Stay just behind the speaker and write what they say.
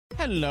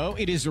Hello,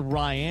 it is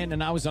Ryan,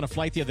 and I was on a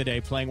flight the other day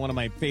playing one of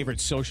my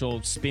favorite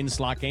social spin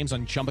slot games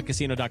on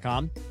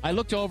ChumbaCasino.com. I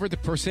looked over at the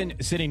person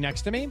sitting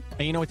next to me, and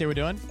you know what they were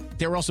doing?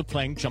 They were also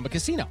playing Chumba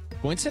Casino.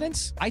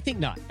 Coincidence? I think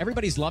not.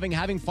 Everybody's loving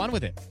having fun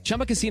with it.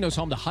 Chumba Casino is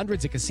home to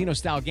hundreds of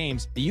casino-style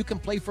games that you can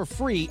play for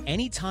free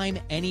anytime,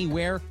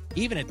 anywhere,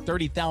 even at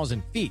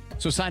 30,000 feet.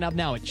 So sign up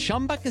now at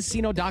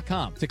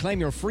ChumbaCasino.com to claim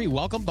your free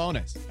welcome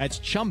bonus. That's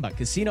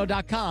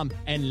ChumbaCasino.com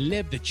and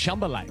live the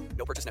Chumba life.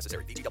 No purchase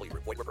necessary. VGW.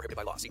 Void where prohibited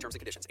by law. See terms and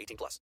conditions. 18+.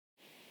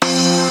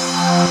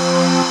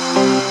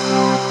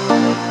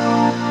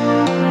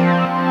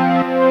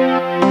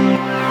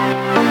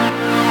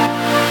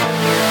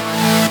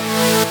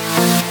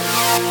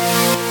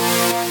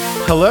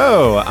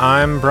 Hello,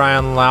 I'm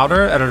Brian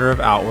Lauder, editor of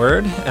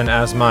Outward, and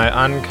as my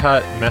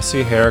uncut,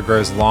 messy hair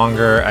grows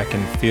longer, I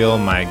can feel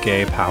my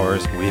gay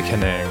powers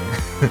weakening.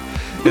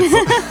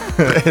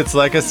 It's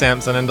like a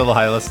Samson and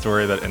Delilah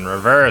story, but in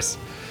reverse.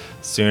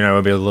 Soon I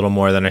will be a little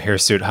more than a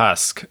hirsute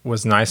husk.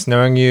 Was nice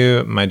knowing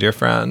you, my dear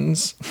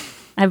friends.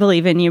 I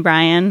believe in you,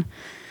 Brian.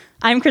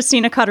 I'm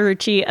Christina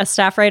Cauterucci, a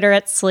staff writer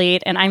at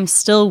Slate, and I'm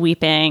still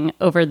weeping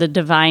over the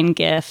divine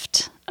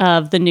gift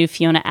of the new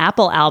Fiona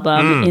Apple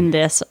album in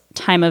this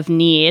time of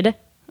need.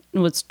 It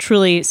was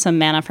truly some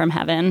manna from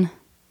heaven,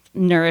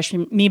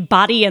 nourishing me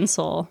body and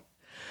soul.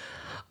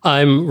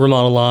 I'm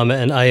Ramon Alam,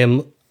 and I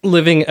am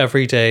living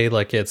every day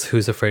like it's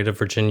Who's Afraid of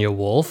Virginia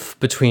Woolf.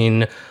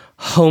 Between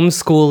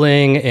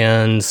homeschooling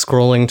and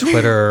scrolling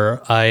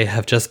Twitter, I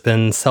have just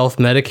been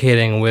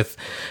self-medicating with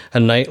a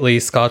nightly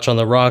scotch on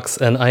the rocks,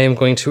 and I am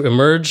going to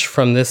emerge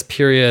from this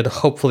period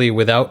hopefully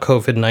without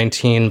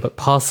COVID-19, but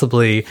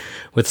possibly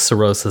with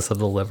cirrhosis of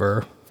the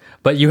liver.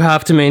 But you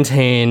have to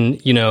maintain,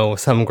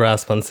 some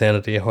grasp on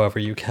sanity however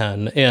you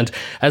can. And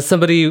as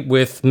somebody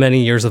with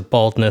many years of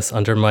baldness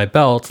under my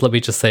belt, let me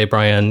just say,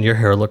 Brian, your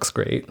hair looks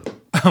great.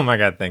 Oh my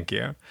God, thank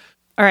you.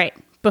 All right.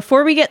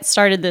 Before we get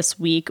started this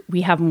week,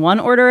 we have one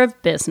order of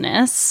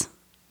business.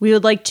 We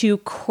would like to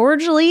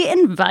cordially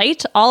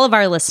invite all of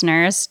our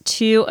listeners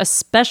to a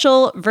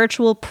special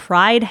virtual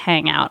Pride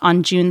Hangout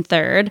on June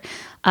 3rd.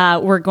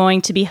 We're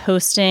going to be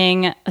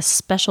hosting a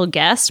special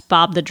guest,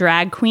 Bob the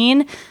Drag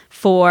Queen,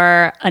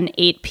 for an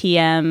 8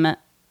 p.m.,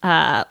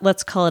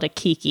 let's call it a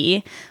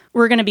kiki.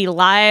 We're going to be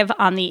live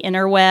on the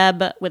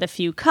interweb with a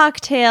few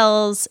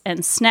cocktails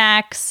and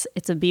snacks.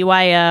 It's a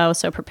BYO,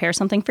 so prepare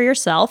something for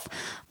yourself.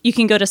 You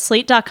can go to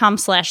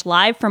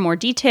slate.com/live for more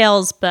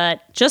details,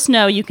 but just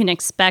know you can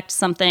expect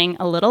something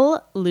a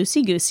little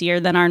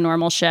loosey-gooseier than our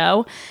normal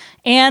show.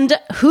 And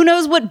who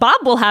knows what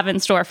Bob will have in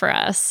store for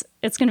us.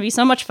 It's going to be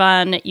so much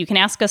fun. You can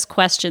ask us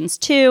questions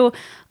too.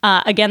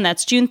 Again,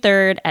 that's June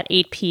 3rd at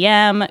 8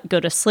 p.m.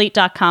 Go to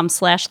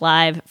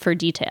slate.com/live for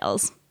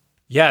details.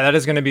 Yeah, that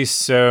is going to be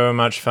so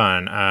much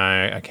fun.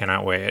 I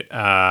cannot wait.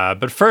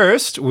 But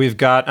first, we've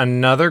got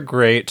another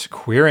great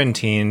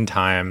Queerantine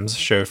Times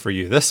show for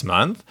you this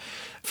month.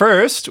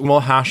 First, we'll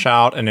hash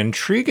out an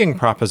intriguing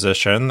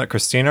proposition that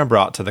Christina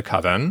brought to the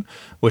coven,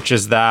 which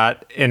is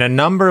that in a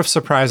number of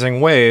surprising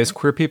ways,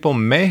 queer people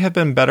may have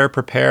been better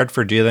prepared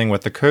for dealing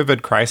with the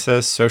COVID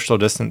crisis, social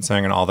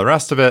distancing, and all the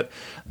rest of it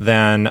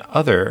than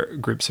other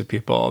groups of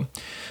people.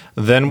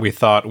 Then we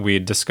thought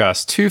we'd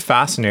discuss two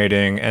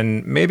fascinating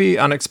and maybe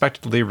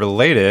unexpectedly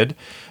related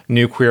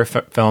new queer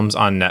films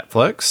on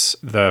Netflix.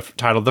 The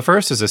title of the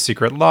first is A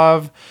Secret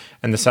Love,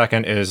 and the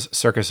second is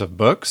Circus of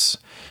Books.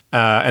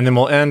 And then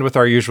we'll end with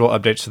our usual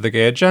updates to the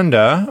gay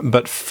agenda.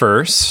 But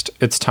first,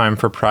 it's time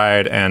for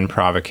Pride and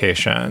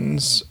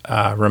Provocations.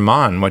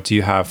 Ramon, what do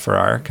you have for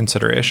our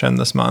consideration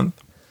this month?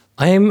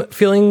 I'm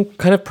feeling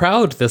kind of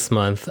proud this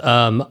month.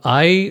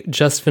 I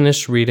just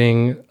finished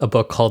reading a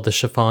book called The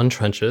Chiffon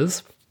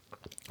Trenches,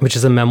 which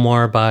is a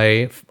memoir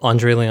by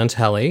Andre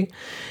Leonteli.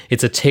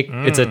 It's a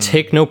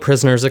take no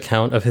prisoners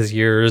account of his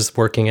years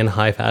working in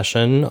high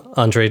fashion.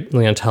 Andre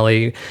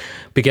Leonteli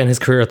began his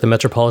career at the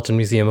Metropolitan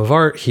Museum of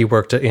Art. He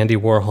worked at Andy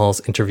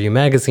Warhol's Interview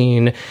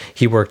magazine.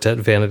 He worked at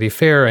Vanity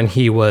Fair, and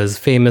he was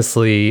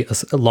famously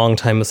a long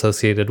time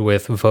associated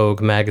with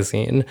Vogue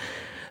magazine.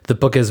 The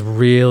book is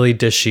really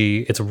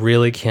dishy. It's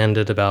really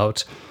candid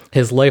about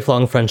his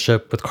lifelong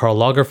friendship with Karl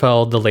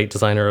Lagerfeld, the late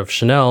designer of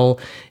Chanel,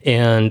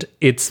 and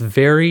it's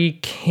very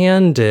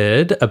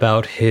candid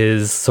about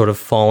his sort of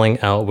falling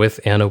out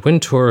with Anna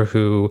Wintour,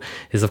 who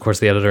is, of course,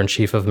 the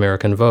editor-in-chief of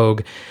American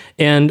Vogue,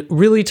 and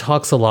really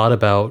talks a lot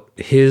about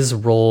his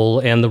role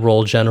and the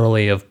role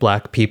generally of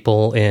Black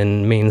people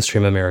in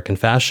mainstream American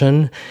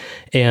fashion.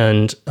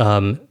 And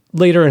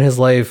later in his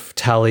life,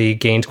 Talley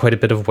gained quite a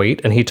bit of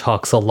weight, and he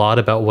talks a lot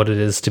about what it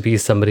is to be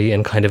somebody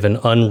in kind of an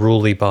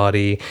unruly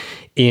body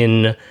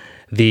in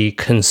the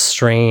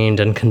constrained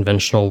and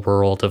conventional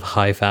world of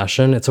high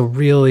fashion. It's a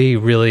really,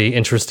 really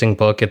interesting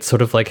book. It's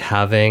sort of like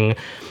having,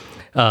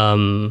 it's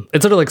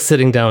sort of like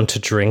sitting down to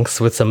drinks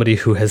with somebody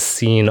who has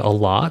seen a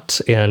lot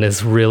and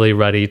is really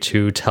ready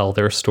to tell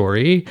their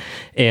story.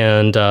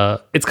 And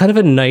it's kind of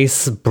a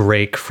nice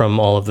break from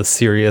all of the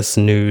serious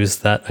news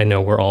that I know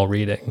we're all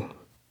reading.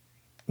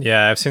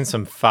 Yeah, I've seen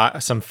some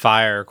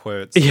fire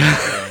quotes. Yeah.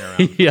 going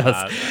around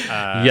Yes.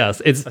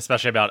 Yes. It's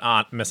especially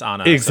about Miss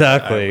Anna.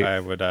 exactly. So I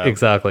would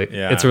exactly.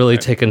 yeah, It's really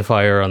taken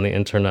fire on the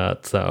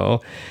internet.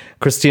 So,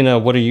 Christina,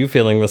 what are you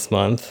feeling this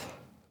month?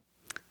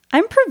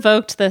 I'm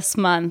provoked this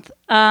month.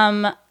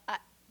 I'm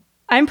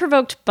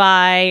provoked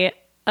by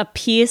a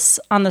piece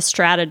on The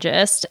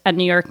Strategist at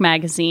New York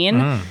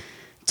Magazine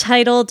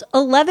titled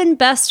 11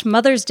 Best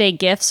Mother's Day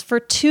Gifts for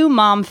Two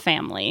Mom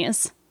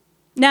Families.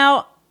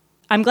 Now,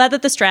 I'm glad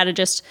that The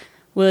Strategist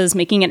was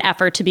making an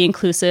effort to be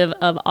inclusive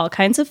of all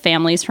kinds of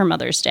families for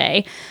Mother's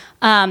Day.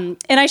 And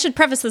I should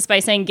preface this by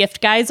saying gift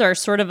guides are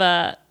sort of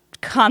a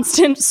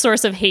constant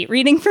source of hate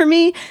reading for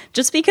me,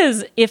 just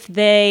because if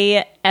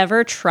they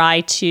ever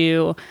try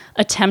to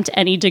attempt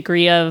any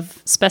degree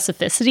of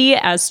specificity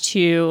as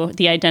to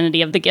the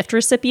identity of the gift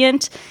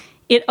recipient,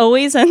 it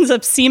always ends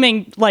up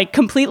seeming like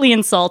completely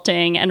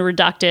insulting and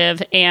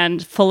reductive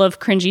and full of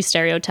cringy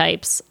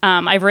stereotypes.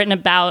 I've written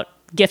about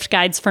gift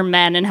guides for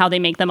men and how they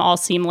make them all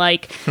seem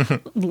like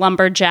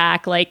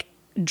lumberjack, like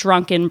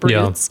drunken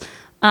brutes.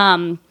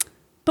 Yeah.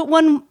 But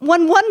one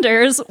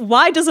wonders,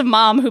 why does a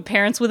mom who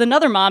parents with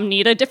another mom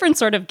need a different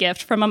sort of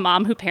gift from a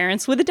mom who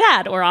parents with a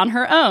dad or on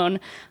her own?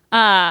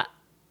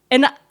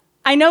 And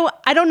I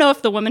don't know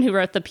if the woman who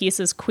wrote the piece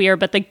is queer,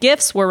 but the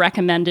gifts were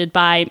recommended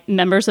by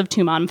members of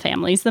two mom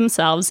families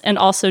themselves, and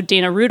also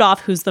Dana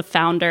Rudolph, who's the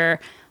founder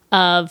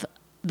of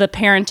the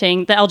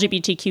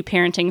LGBTQ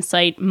parenting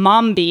site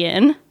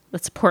Mombian.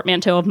 That's a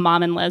portmanteau of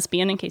mom and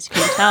lesbian, in case you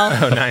couldn't tell.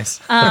 Oh,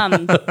 nice.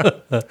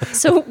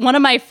 So one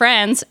of my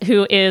friends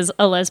who is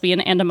a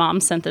lesbian and a mom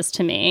sent this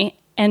to me,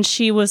 and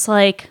she was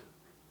like,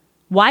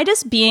 why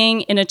does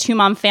being in a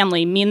two-mom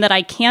family mean that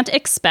I can't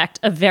expect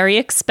a very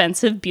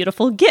expensive,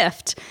 beautiful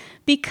gift?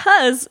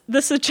 Because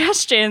the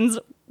suggestions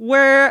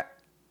were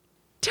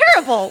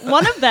terrible.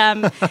 One of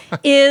them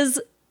is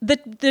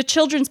the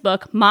children's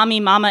book, Mommy,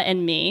 Mama,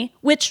 and Me,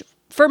 which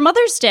for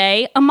Mother's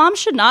Day, a mom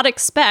should not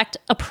expect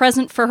a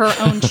present for her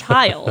own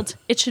child.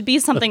 It should be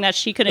something that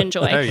she could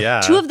enjoy. Oh,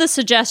 yeah. Two of the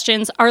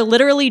suggestions are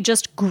literally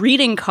just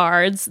greeting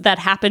cards that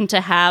happen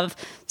to have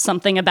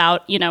something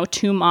about,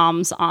 two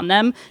moms on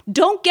them.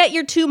 Don't get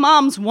your two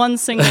moms one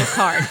single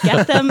card.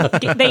 Get them,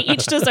 they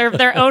each deserve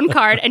their own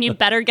card, and you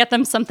better get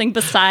them something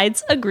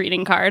besides a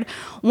greeting card.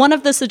 One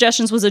of the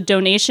suggestions was a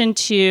donation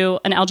to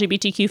an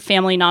LGBTQ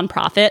family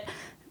nonprofit.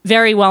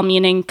 Very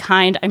well-meaning,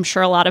 kind. I'm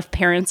sure a lot of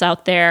parents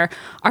out there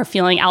are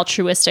feeling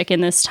altruistic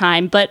in this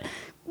time, but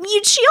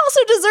she also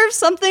deserves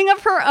something of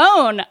her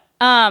own.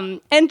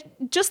 And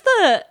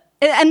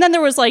then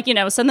there was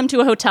send them to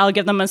a hotel,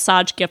 give them a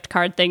massage gift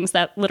card, things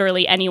that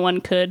literally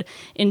anyone could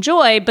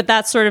enjoy. But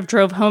that sort of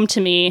drove home to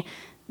me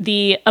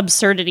the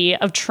absurdity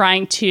of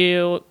trying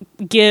to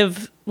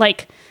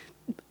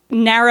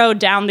narrow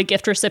down the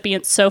gift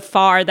recipient so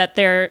far that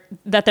there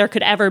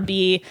could ever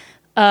be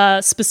a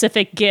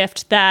specific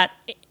gift that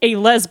a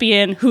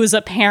lesbian who is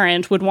a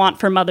parent would want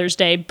for Mother's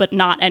Day, but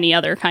not any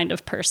other kind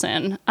of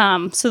person.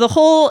 So the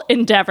whole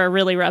endeavor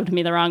really rubbed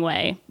me the wrong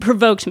way,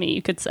 provoked me,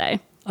 you could say.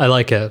 I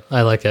like it.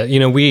 I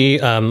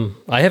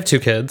have two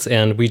kids,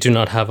 and we do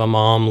not have a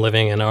mom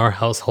living in our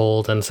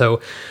household. And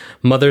so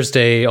Mother's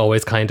Day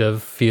always kind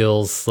of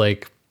feels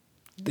like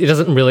it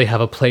doesn't really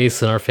have a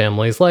place in our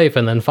family's life.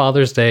 And then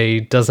Father's Day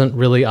doesn't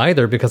really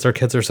either, because our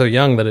kids are so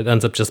young that it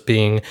ends up just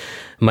being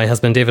my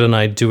husband David and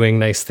I doing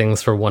nice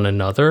things for one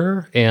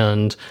another.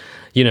 And,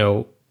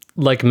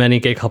 like many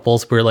gay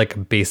couples, we're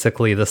like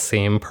basically the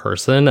same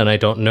person. And I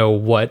don't know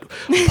what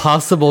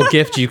possible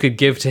gift you could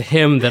give to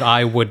him that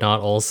I would not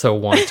also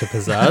want to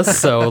possess.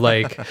 So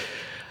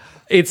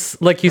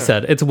it's like you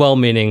said, it's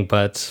well-meaning,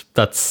 but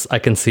I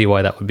can see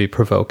why that would be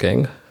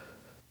provoking.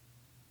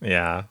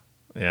 Yeah,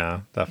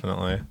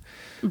 definitely.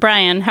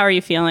 Brian, how are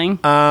you feeling?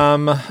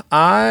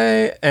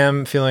 I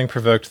am feeling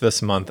provoked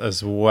this month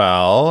as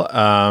well.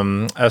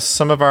 As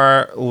some of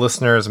our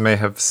listeners may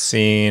have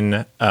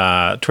seen,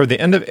 toward the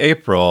end of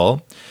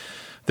April,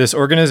 this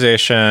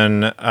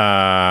organization,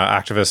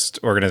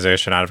 activist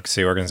organization,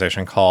 advocacy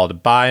organization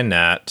called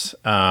BiNet,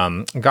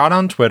 got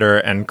on Twitter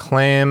and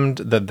claimed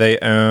that they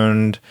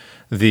owned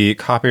the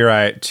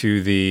copyright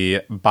to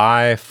the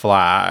Bi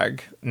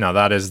flag. Now,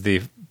 that is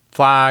the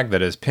flag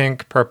that is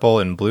pink, purple,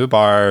 and blue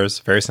bars.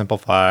 Very simple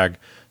flag.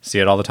 See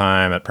it all the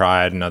time at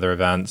Pride and other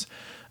events.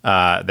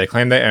 They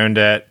claimed they owned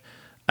it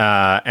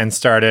and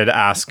started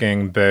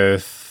asking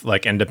both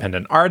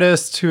independent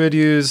artists who had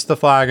used the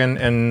flag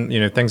and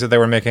things that they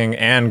were making,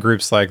 and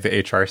groups like the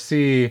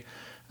HRC,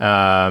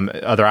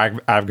 other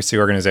advocacy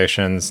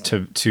organizations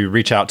to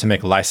reach out to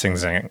make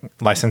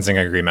licensing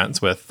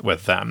agreements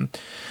with them.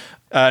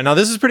 Now,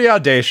 this is pretty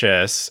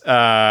audacious,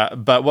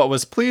 but what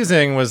was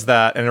pleasing was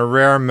that in a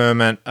rare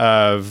moment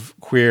of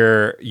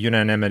queer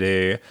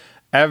unanimity,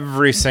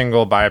 every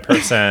single bi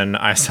person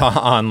I saw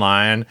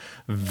online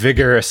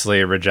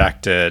vigorously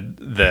rejected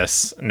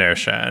this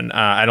notion.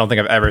 I don't think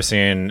I've ever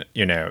seen,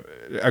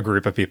 a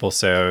group of people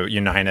so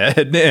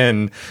united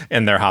in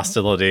their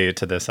hostility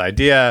to this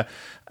idea.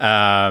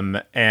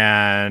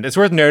 And it's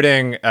worth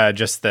noting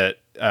just that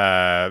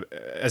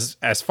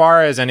as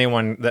far as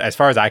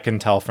I can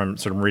tell from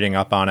sort of reading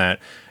up on it,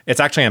 it's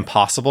actually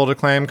impossible to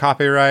claim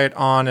copyright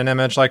on an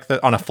image like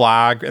on a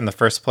flag in the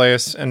first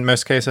place in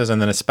most cases,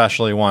 and then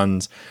especially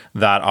ones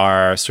that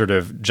are sort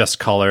of just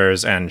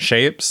colors and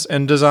shapes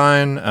in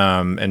design.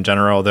 In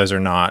general, those are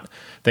not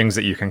things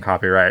that you can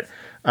copyright.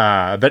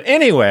 But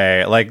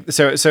anyway,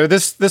 so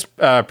this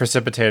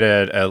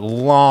precipitated a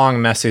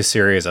long, messy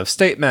series of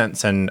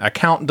statements and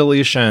account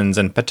deletions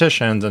and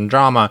petitions and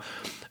drama.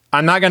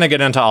 I'm not going to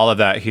get into all of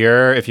that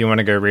here. If you want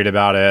to go read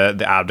about it,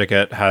 The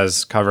Advocate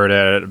has covered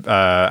it.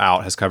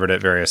 Has covered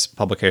it. Various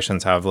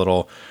publications have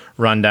little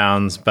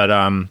rundowns, but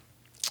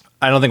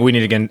I don't think we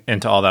need to get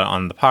into all that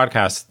on the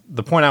podcast.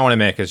 The point I want to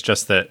make is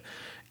just that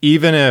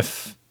even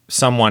if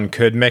someone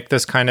could make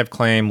this kind of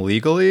claim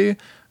legally,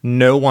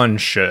 no one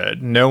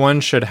should. No one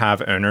should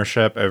have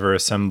ownership over a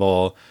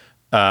symbol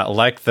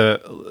like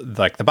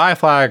the bi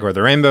flag or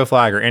the rainbow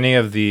flag or any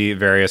of the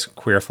various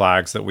queer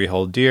flags that we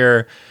hold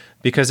dear,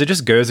 because it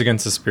just goes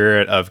against the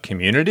spirit of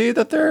community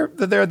that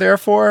they're there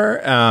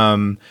for,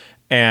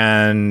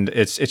 and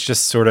it's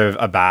just sort of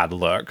a bad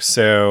look.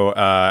 So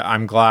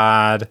I'm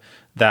glad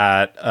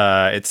that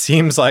it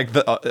seems like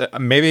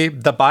maybe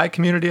the bi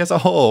community as a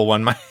whole,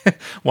 one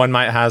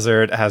might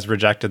hazard, has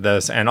rejected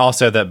this, and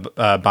also that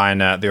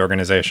BiNet, the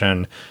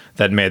organization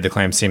that made the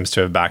claim, seems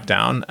to have backed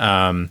down.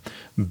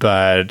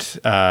 But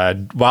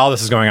while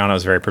this is going on, it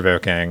was very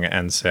provoking,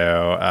 and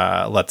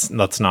so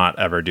let's not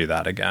ever do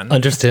that again.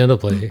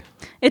 Understandably.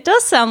 It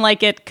does sound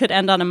like it could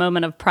end on a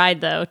moment of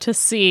pride, though, to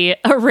see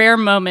a rare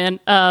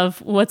moment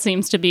of what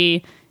seems to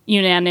be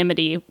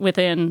unanimity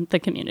within the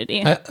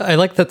community. I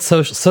like that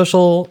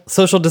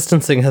social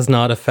distancing has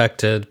not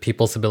affected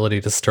people's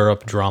ability to stir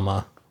up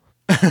drama.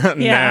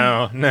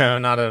 No,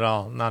 not at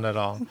all. Not at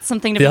all.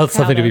 Something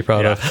to be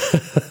proud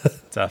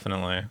of.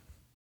 Definitely.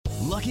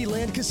 Lucky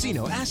Land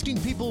Casino,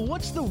 asking people,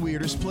 what's the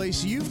weirdest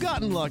place you've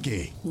gotten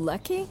lucky?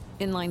 Lucky?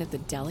 In line at the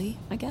deli,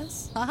 I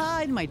guess?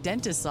 Aha, in my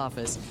dentist's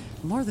office.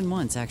 More than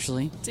once,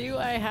 actually. Do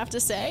I have to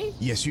say?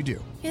 Yes, you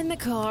do. In the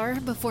car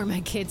before my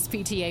kids'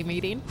 PTA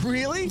meeting.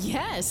 Really?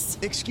 Yes.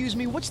 Excuse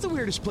me, what's the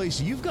weirdest place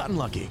you've gotten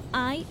lucky?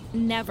 I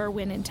never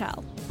win and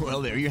tell.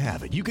 Well, there you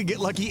have it. You can get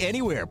lucky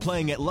anywhere,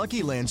 playing at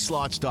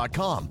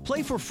LuckyLandSlots.com.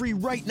 Play for free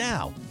right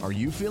now. Are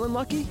you feeling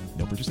lucky?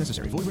 No purchase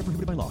necessary. Void where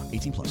prohibited by law.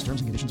 18+.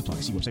 Terms and conditions apply.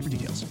 See website for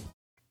details.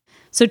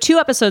 So 2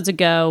 episodes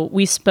ago,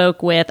 we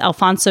spoke with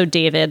Alfonso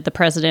David, the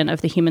president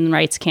of the Human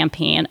Rights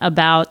Campaign,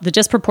 about the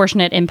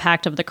disproportionate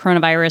impact of the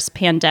coronavirus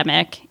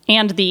pandemic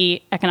and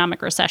the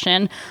economic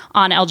recession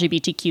on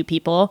LGBTQ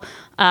people.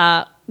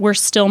 We're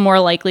still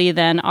more likely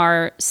than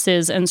our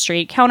cis and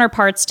straight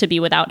counterparts to be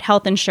without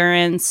health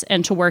insurance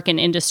and to work in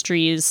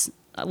industries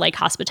like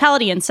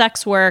hospitality and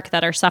sex work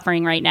that are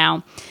suffering right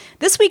now.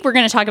 This week, we're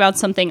going to talk about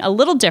something a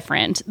little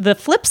different, the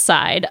flip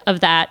side of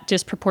that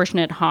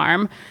disproportionate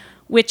harm,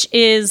 which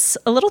is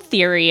a little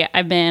theory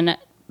I've been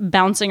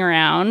bouncing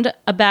around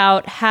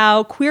about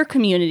how queer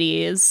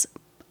communities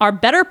are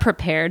better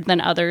prepared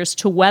than others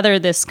to weather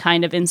this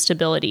kind of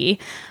instability,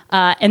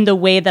 and the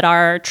way that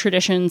our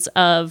traditions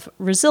of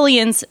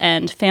resilience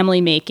and family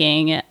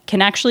making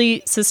can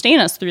actually sustain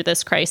us through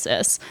this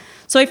crisis.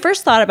 So I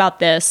first thought about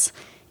this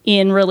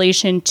in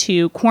relation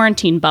to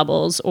quarantine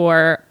bubbles,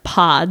 or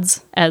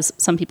pods, as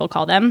some people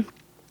call them.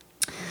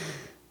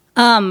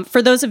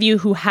 For those of you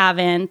who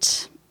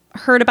haven't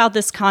heard about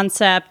this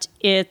concept,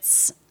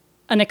 it's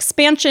an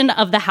expansion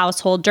of the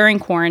household during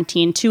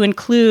quarantine to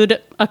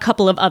include a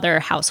couple of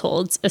other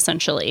households,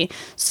 essentially.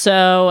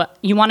 So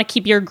you want to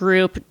keep your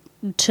group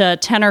to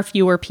 10 or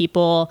fewer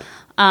people.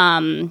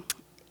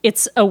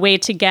 It's a way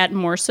to get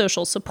more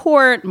social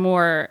support,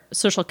 more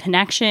social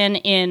connection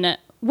in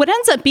what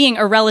ends up being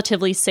a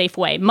relatively safe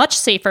way, much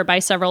safer by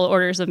several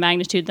orders of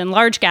magnitude than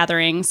large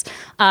gatherings.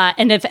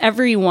 And if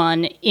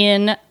everyone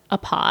in a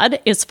pod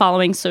is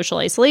following social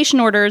isolation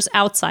orders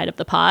outside of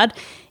the pod,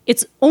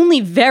 it's only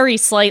very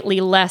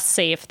slightly less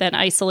safe than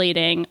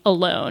isolating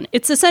alone.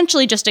 It's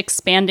essentially just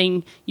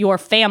expanding your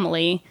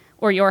family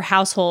or your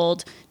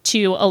household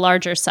to a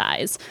larger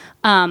size.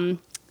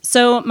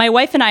 So my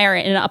wife and I are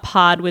in a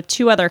pod with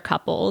 2 other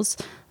couples.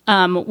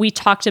 We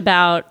talked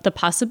about the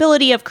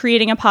possibility of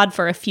creating a pod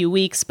for a few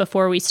weeks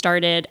before we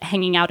started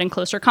hanging out in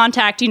closer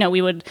contact. You know,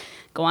 we would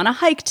go on a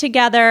hike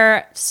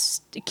together,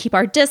 keep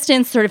our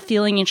distance, sort of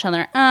feeling each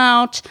other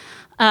out,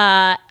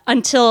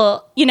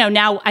 until,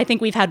 now I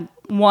think we've had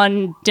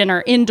 1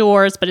 dinner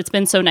indoors, but it's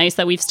been so nice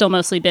that we've still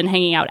mostly been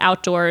hanging out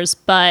outdoors.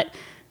 But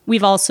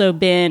we've also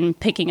been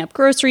picking up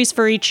groceries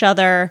for each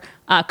other,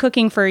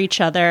 cooking for each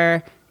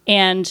other,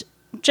 and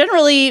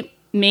generally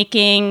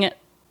making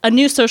a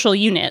new social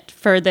unit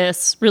for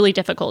this really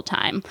difficult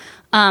time.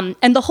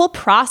 And the whole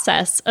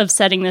process of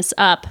setting this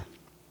up,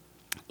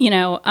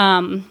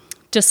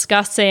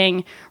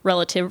 discussing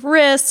relative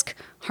risk,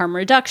 harm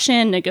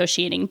reduction,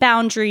 negotiating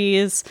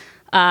boundaries,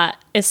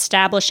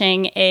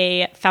 establishing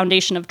a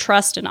foundation of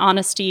trust and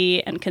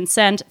honesty and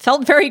consent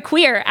felt very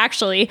queer,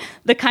 actually.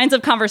 The kinds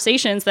of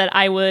conversations that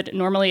I would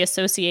normally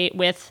associate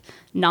with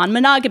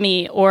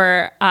non-monogamy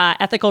or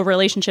ethical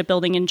relationship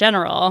building in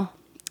general.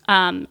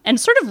 and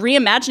sort of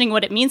reimagining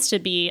what it means to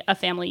be a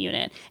family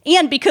unit.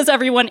 And because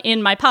everyone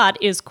in my pod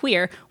is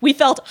queer, we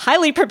felt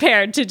highly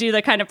prepared to do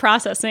the kind of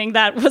processing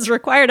that was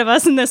required of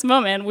us in this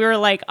moment. We were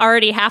like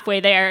already halfway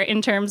there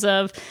in terms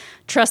of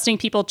trusting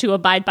people to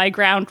abide by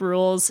ground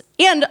rules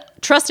and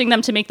trusting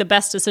them to make the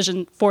best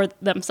decision for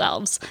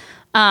themselves.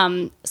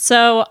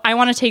 So I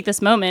want to take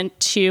this moment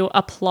to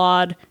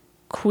applaud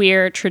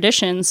queer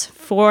traditions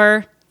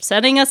for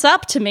setting us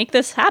up to make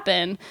this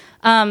happen.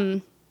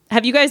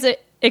 Have you guys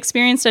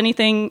experienced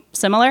anything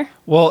similar?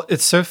 Well,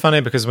 it's so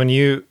funny because when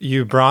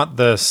you brought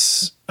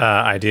this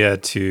idea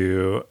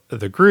to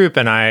the group,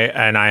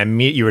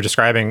 and you were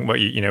describing what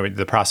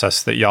the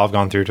process that y'all have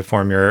gone through to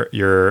form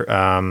your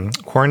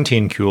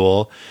quarantine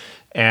cool,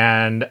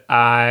 and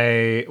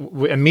I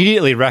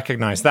immediately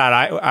recognized that.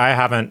 I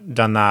haven't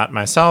done that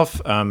myself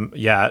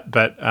yet,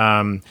 but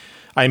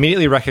I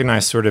immediately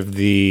recognized sort of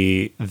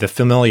the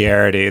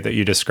familiarity that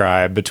you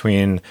described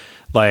between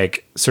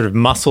like sort of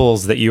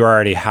muscles that you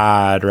already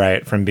had,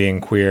 right, from being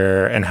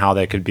queer and how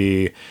they could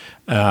be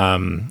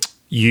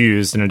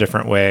used in a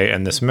different way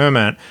in this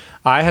moment.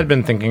 I had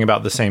been thinking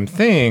about the same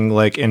thing,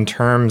 like in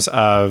terms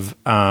of,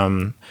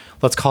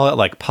 let's call it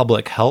like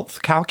public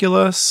health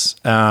calculus,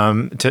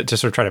 to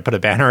sort of try to put a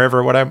banner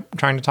over what I'm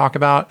trying to talk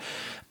about.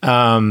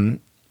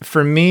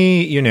 For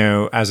me,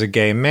 as a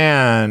gay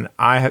man,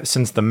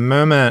 since the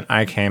moment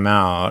I came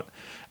out,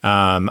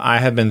 I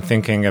have been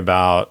thinking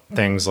about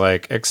things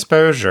like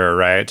exposure,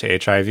 right, to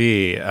HIV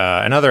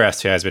and other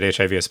STIs, but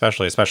HIV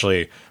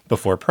especially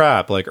before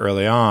PrEP, like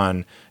early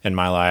on in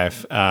my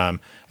life.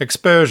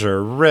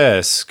 Exposure,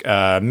 risk,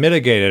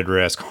 mitigated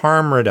risk,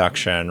 harm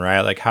reduction,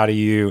 right? Like, how do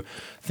you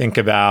think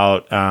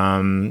about,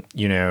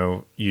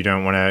 you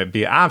don't want to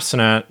be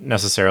abstinent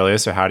necessarily,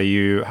 so how do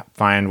you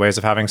find ways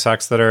of having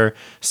sex that are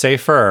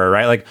safer,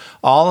 right? Like,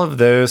 all of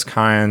those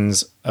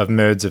kinds of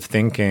modes of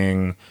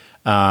thinking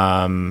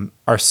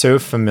are so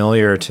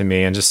familiar to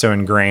me and just so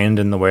ingrained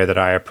in the way that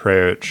I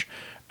approach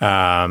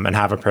and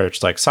have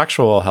approached like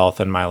sexual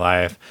health in my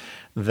life,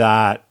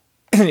 that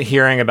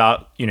hearing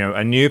about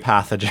a new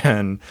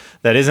pathogen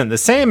that isn't the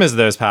same as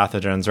those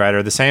pathogens, right,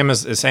 or the same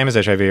as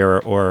HIV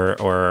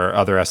or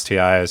other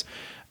STIs,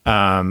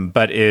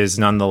 but is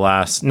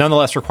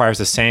nonetheless requires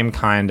the same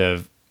kind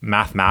of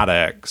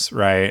mathematics,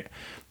 right?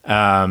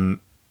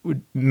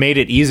 Made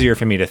it easier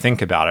for me to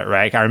think about it,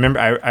 right? I remember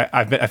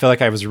I feel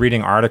like I was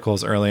reading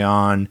articles early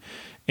on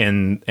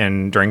in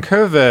during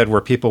COVID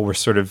where people were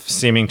sort of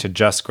seeming to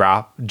just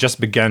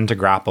begin to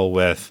grapple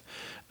with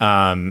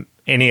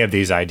any of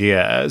these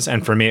ideas.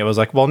 And for me, it was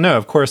like, well, no,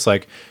 of course,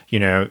 like,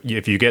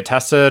 if you get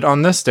tested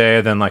on this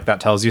day, then like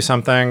that tells you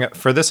something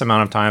for this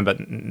amount of time,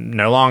 but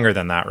no longer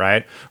than that,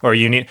 right? Or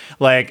you need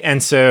like,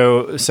 and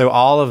so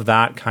all of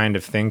that kind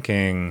of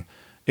thinking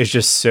is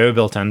just so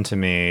built into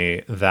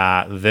me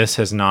that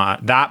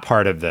that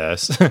part of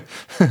this,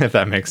 if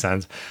that makes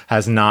sense,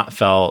 has not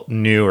felt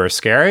new or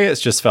scary.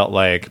 It's just felt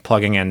like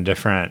plugging in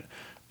different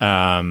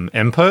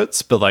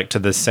inputs, but like to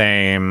the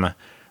same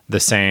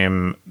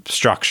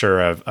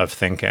structure of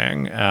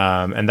thinking.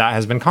 And that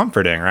has been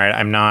comforting, right?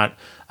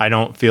 I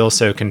don't feel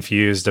so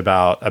confused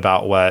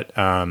about what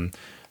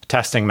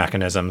testing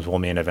mechanisms will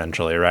mean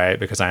eventually, right?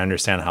 Because I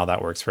understand how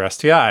that works for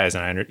STIs,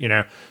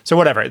 and so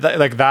whatever.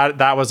 Like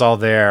that was all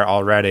there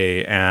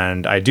already,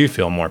 and I do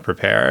feel more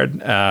prepared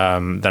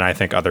than I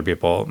think other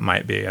people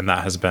might be, and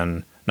that has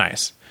been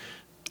nice.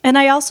 And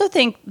I also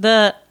think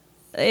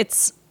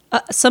it's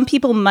some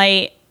people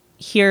might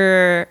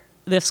hear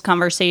this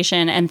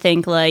conversation and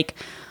think like,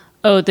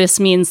 oh, this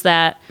means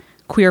that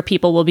queer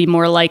people will be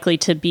more likely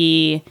to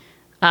be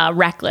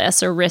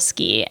reckless or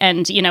risky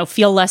and,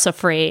 feel less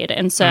afraid.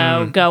 And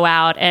so go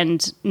out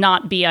and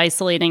not be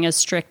isolating as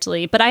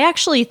strictly. But I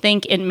actually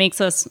think it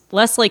makes us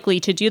less likely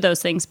to do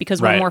those things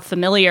because we're more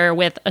familiar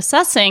with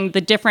assessing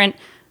the different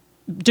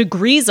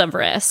degrees of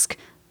risk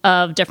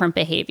of different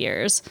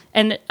behaviors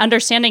and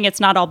understanding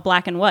it's not all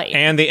black and white.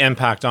 And the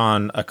impact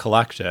on a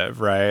collective,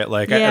 right?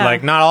 Like,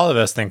 like not all of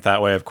us think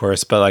that way, of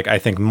course, but like I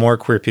think more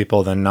queer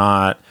people than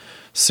not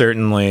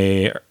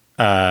certainly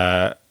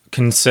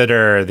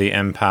consider the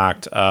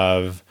impact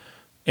of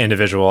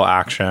individual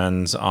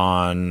actions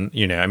on,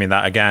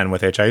 that again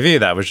with HIV,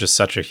 that was just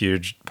such a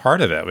huge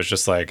part of it. It was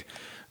just like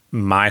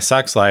my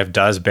sex life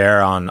does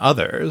bear on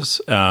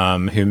others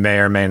who may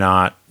or may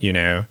not,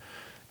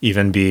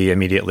 even be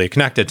immediately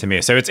connected to me.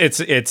 So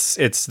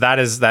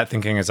that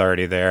thinking is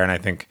already there, and I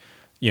think,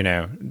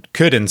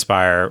 could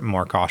inspire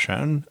more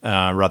caution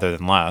rather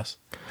than less.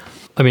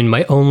 I mean,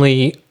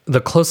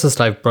 the closest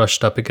I've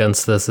brushed up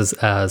against this is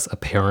as a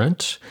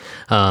parent,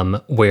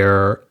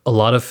 where a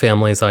lot of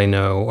families I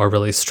know are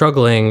really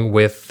struggling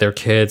with their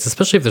kids,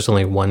 especially if there's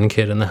only one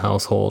kid in the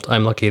household.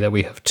 I'm lucky that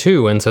we have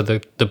two, and so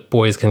the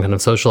boys can kind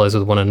of socialize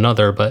with one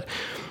another, but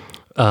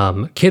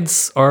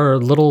kids are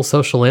little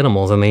social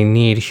animals and they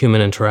need human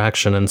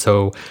interaction. And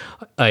so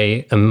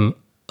I am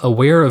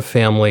aware of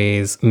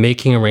families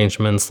making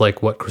arrangements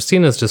like what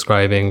Christina's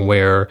describing,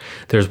 where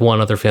there's one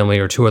other family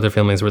or two other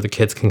families where the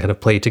kids can kind of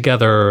play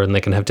together and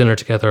they can have dinner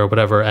together or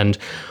whatever. And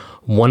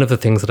one of the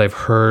things that I've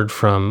heard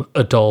from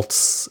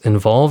adults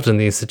involved in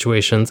these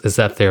situations is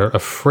that they're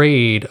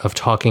afraid of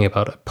talking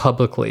about it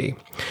publicly.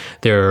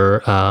 They're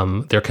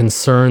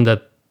concerned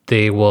that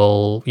they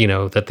will,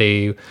 that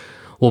they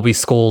will be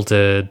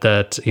scolded,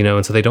 that,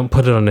 and so they don't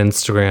put it on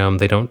Instagram.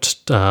 They don't,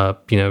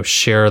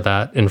 share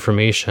that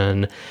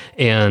information.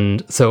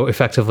 And so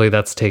effectively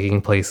that's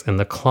taking place in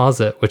the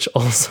closet, which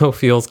also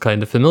feels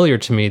kind of familiar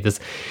to me.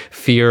 This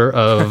fear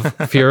of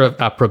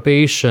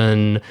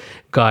approbation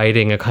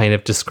guiding a kind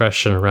of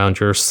discretion around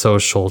your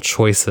social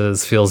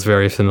choices feels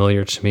very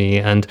familiar to me.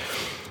 And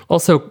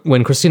also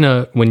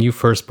when you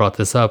first brought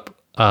this up,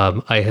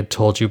 I had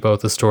told you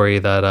both a story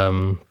that,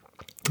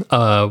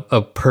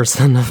 a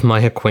person of my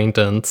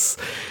acquaintance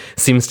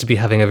seems to be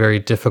having a very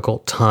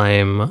difficult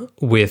time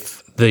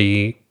with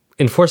the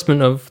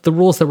enforcement of the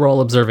rules that we're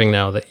all observing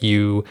now, that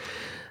you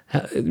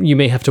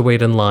may have to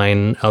wait in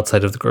line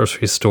outside of the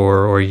grocery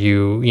store, or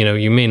you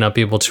may not be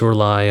able to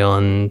rely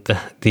on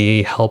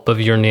the help of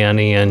your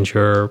nanny and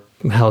your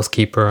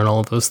housekeeper and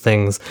all of those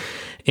things.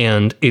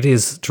 And it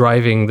is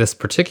driving this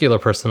particular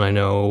person I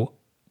know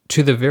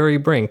to the very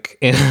brink,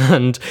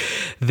 and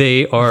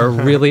they are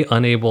really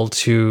unable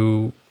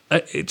to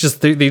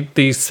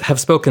they have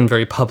spoken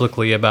very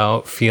publicly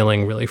about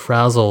feeling really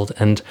frazzled,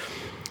 and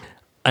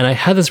I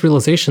had this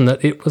realization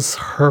that it was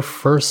her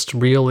first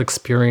real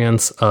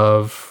experience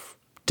of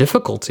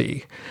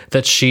difficulty,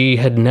 that she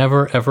had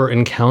never ever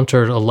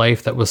encountered a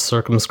life that was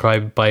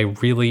circumscribed by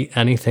really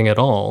anything at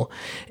all.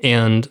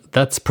 And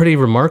that's pretty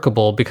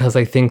remarkable, because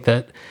I think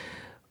that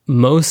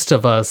most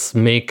of us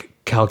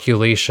make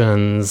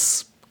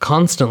calculations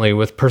constantly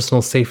with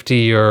personal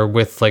safety or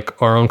with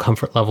like our own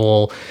comfort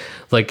level.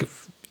 Like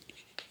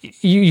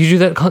you do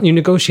that, you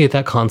negotiate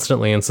that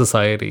constantly in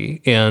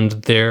society.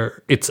 And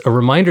it's a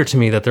reminder to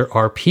me that there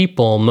are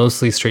people,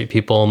 mostly straight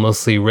people,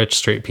 mostly rich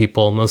straight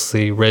people,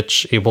 mostly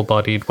rich,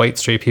 able-bodied white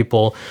straight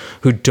people,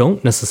 who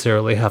don't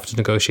necessarily have to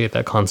negotiate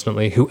that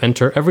constantly, who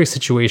enter every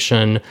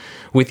situation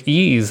with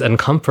ease and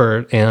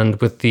comfort and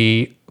with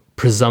the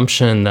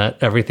presumption that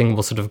everything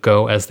will sort of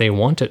go as they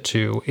want it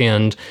to.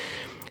 And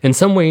in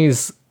some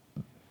ways,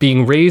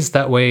 being raised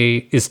that way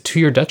is to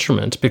your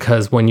detriment,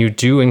 because when you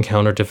do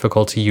encounter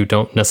difficulty, you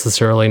don't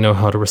necessarily know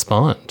how to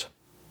respond.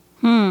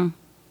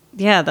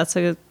 Yeah, that's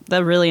a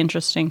really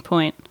interesting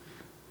point.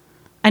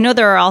 I know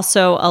there are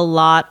also a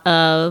lot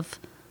of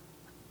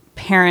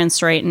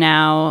parents right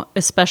now,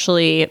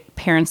 especially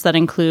parents that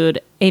include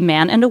a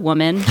man and a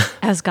woman,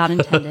 as God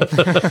intended,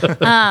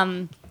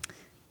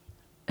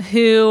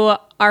 who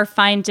are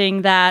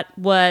finding that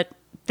what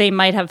they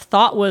might have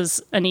thought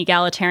was an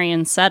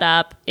egalitarian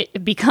setup,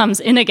 it becomes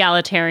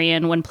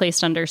inegalitarian when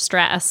placed under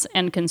stress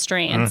and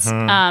constraints.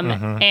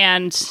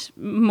 And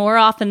more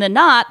often than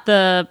not,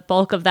 the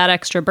bulk of that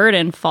extra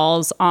burden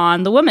falls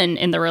on the woman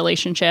in the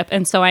relationship.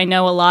 And so I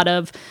know a lot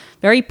of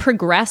very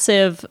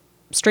progressive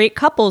straight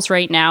couples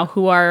right now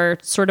who are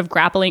sort of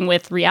grappling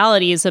with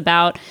realities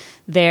about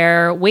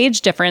their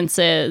wage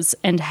differences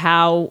and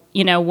how,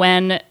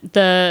 when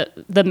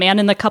the man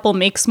in the couple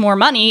makes more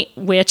money,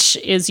 which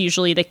is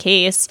usually the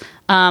case,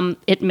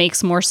 it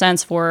makes more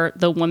sense for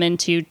the woman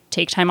to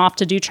take time off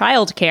to do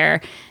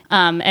childcare.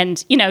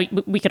 And,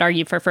 we could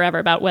argue for forever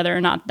about whether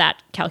or not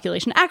that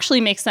calculation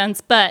actually makes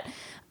sense, but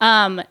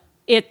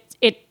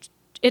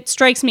it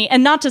strikes me,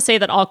 and not to say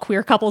that all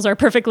queer couples are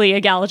perfectly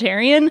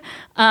egalitarian.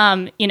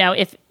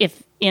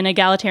 If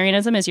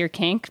inegalitarianism is your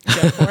kink,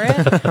 go for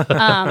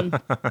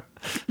it.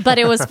 But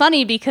it was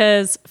funny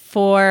because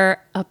for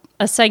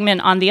a segment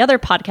on the other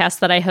podcast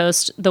that I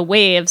host, The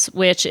Waves,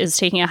 which is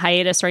taking a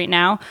hiatus right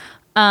now,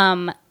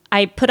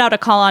 I put out a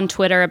call on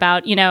Twitter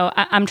about,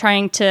 I'm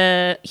trying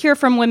to hear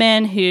from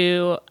women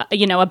who,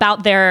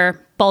 about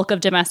their bulk of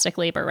domestic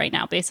labor right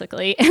now,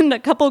 basically. And a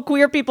couple of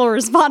queer people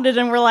responded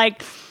and were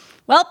like,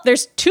 well,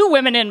 there's 2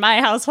 women in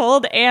my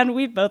household and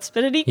we both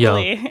split it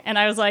equally. Yeah. And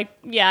I was like,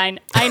 yeah,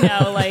 I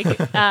know,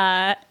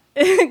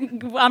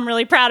 I'm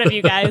really proud of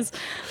you guys.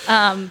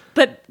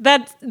 But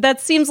that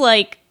seems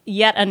like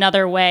yet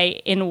another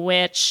way in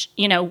which,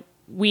 the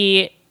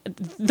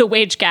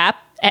wage gap,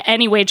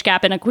 any wage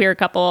gap in a queer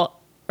couple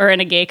or in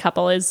a gay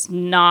couple is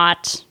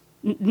not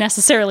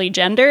necessarily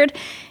gendered.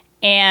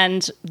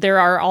 And there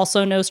are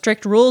also no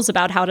strict rules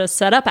about how to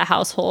set up a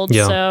household.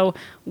 Yeah. So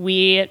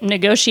we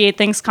negotiate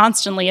things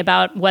constantly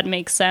about what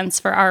makes sense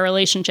for our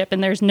relationship.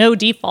 And there's no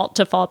default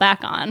to fall back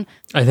on.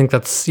 I think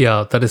that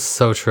is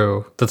so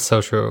true. That's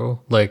so true.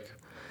 And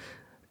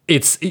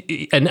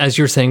as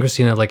you're saying,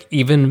 Christina,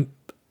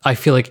 I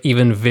feel like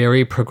even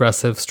very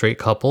progressive straight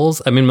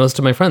couples, most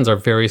of my friends are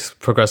very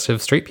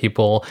progressive straight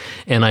people.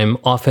 And I'm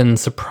often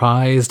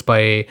surprised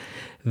by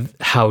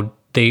how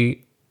they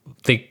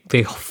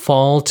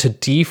fall to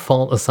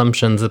default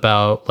assumptions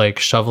about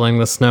shoveling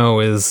the snow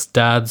is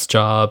dad's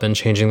job and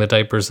changing the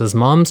diapers is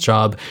mom's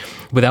job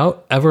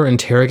without ever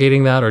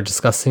interrogating that or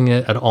discussing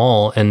it at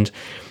all. And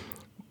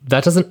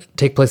that doesn't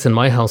take place in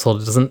my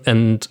household. It doesn't,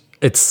 and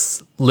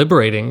it's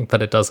liberating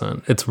that it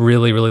doesn't. It's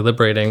really, really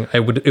liberating.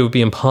 It would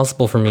be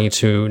impossible for me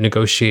to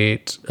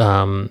negotiate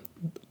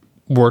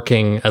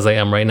working as I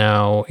am right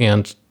now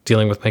and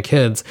dealing with my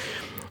kids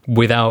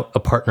without a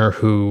partner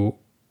who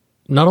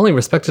not only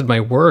respected my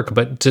work,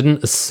 but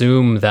didn't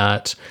assume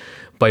that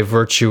by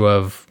virtue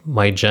of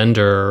my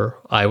gender,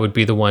 I would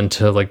be the one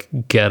to like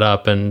get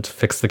up and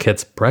fix the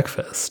kids'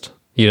 breakfast,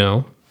 you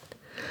know?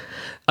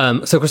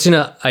 So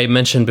Christina, I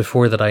mentioned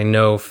before that I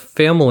know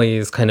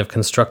families kind of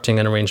constructing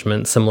an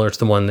arrangement similar to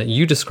the one that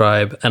you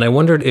describe. And I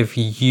wondered if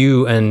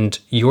you and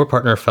your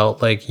partner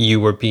felt like you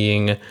were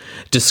being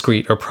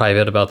discreet or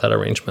private about that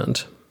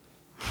arrangement.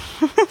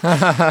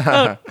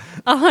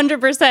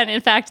 100%.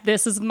 In fact,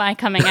 this is my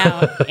coming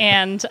out.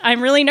 And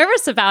I'm really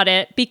nervous about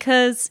it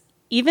because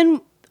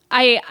even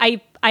I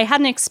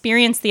had an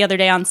experience the other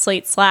day on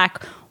Slate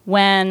Slack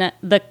when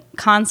the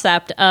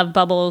concept of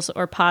bubbles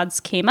or pods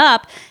came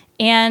up.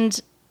 And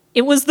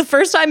it was the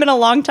first time in a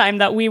long time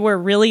that we were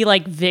really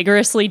like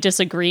vigorously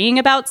disagreeing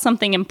about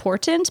something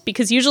important,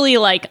 because usually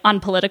like on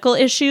political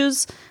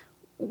issues,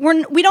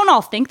 we don't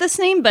all think the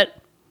same, but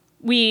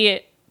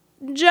we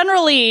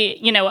generally,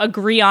 you know,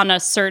 agree on a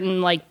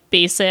certain like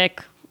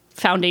basic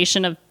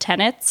foundation of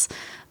tenets.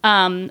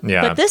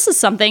 But this is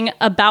something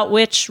about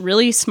which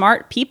really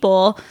smart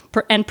people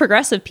and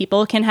progressive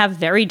people can have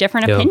very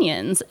different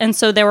opinions. And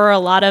so there were a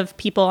lot of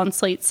people on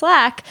Slate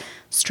Slack,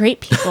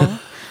 straight people,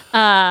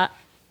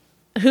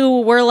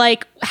 who were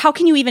like, how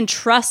can you even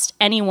trust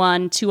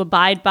anyone to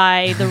abide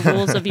by the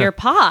rules of your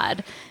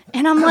pod?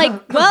 And I'm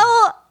like,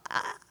 well,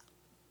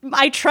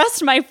 I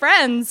trust my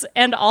friends.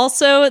 And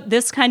also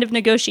this kind of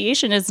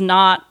negotiation is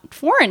not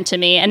foreign to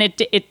me. And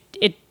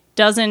it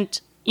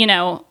doesn't, you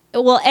know,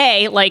 well,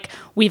 like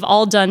we've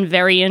all done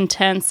very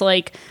intense,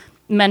 like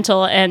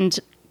mental and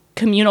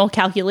communal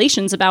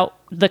calculations about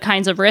the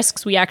kinds of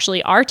risks we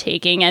actually are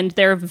taking. And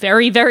they're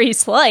very, very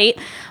slight.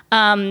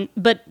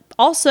 But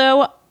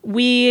also,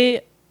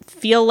 we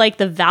feel like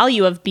the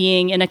value of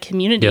being in a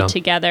community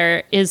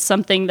together is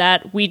something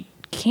that we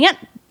can't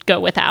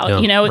go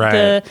without. You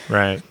know,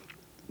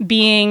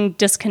 being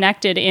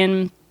disconnected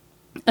in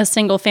a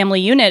single family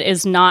unit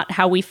is not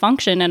how we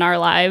function in our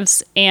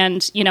lives.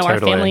 And, you know, our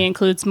family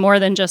includes more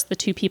than just the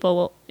two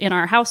people in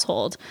our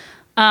household.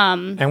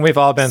 And we've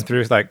all been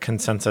through like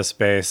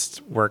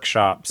consensus-based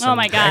workshops. Oh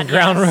my God!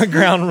 And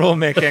ground rule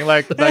making.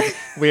 Like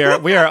we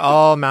are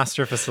all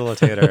master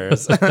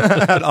facilitators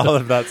at all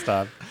of that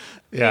stuff.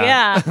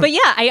 Yeah. But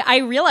yeah,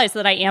 I realize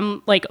that I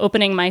am like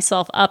opening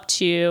myself up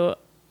to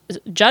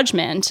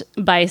judgment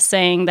by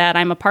saying that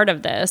I'm a part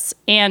of this.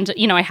 And,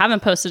 you know, I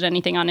haven't posted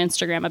anything on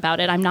Instagram about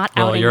it. I'm not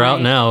outing you're my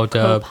out now,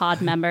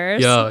 co-pod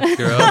members. Yeah,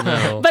 you're out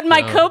now. But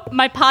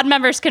my pod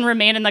members can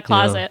remain in the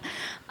closet.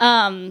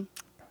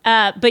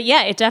 But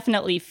yeah, it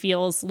definitely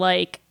feels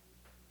like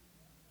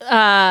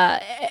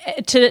to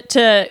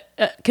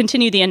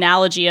continue the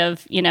analogy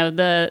of, you know,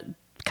 the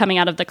coming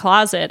out of the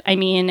closet. I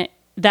mean,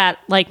 that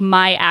like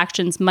my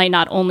actions might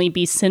not only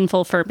be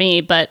sinful for me,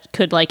 but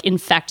could like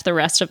infect the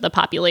rest of the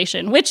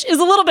population, which is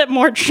a little bit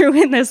more true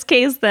in this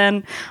case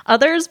than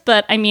others.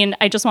 But I mean,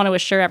 I just want to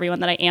assure everyone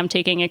that I am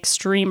taking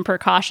extreme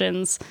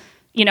precautions,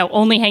 you know,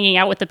 only hanging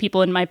out with the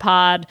people in my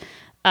pod,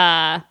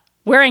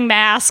 wearing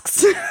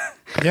masks.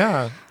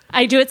 Yeah.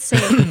 I do it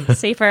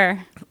safer.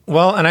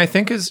 Well, and I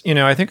think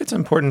it's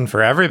important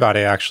for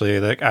everybody actually,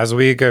 like as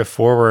we go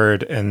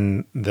forward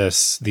in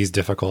these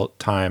difficult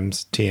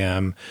times,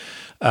 TM,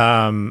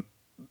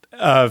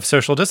 of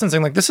social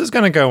distancing, like this is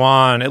going to go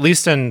on, at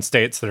least in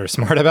states that are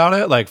smart about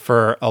it, like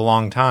for a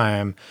long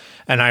time.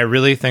 And I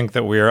really think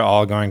that we're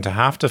all going to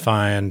have to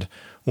find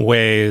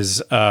ways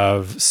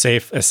of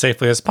as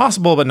safely as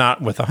possible, but not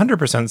with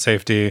 100%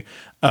 safety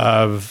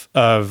of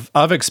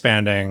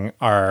expanding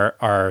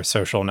our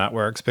social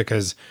networks,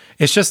 because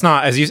it's just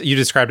not, as you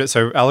described it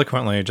so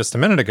eloquently just a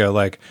minute ago,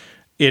 like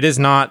it's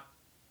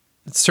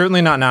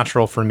certainly not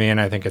natural for me,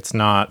 and I think it's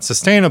not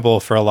sustainable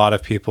for a lot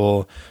of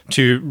people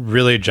to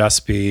really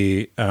just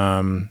be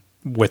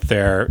with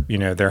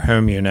their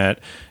home unit,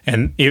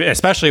 and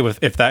especially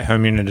if that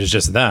home unit is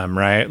just them,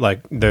 right? Like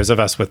those of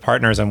us with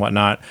partners and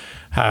whatnot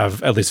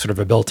have at least sort of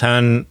a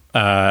built-in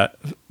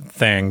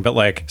thing, but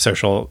like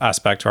social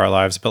aspect to our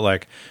lives. But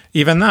like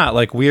even that,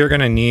 like we are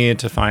going to need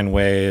to find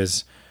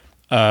ways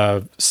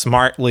of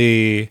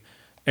smartly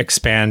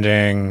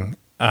expanding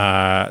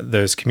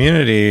those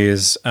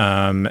communities,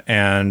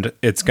 and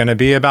it's going to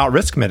be about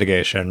risk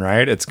mitigation,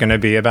 right? It's going to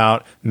be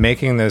about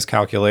making those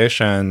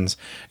calculations,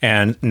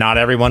 and not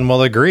everyone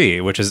will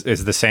agree, which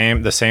is the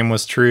same. The same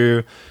was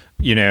true,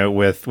 you know,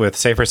 with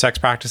safer sex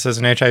practices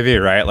and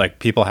HIV, right? Like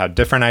people had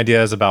different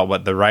ideas about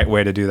what the right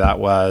way to do that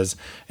was,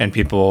 and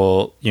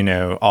people, you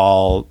know,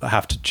 all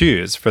have to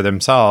choose for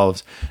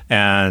themselves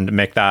and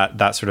make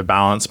that sort of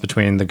balance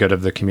between the good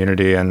of the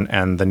community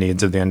and the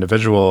needs of the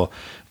individual.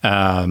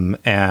 I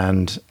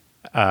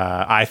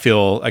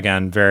feel,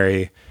 again,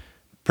 very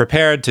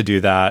prepared to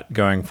do that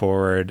going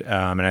forward.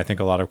 And I think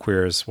a lot of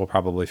queers will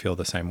probably feel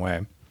the same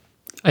way.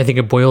 I think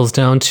it boils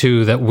down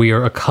to that we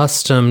are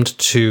accustomed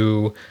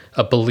to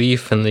a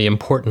belief in the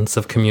importance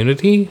of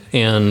community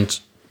and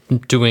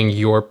doing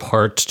your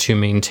part to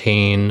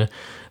maintain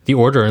the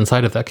order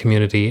inside of that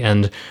community.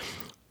 And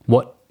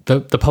what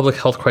the public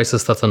health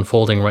crisis that's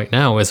unfolding right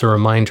now is a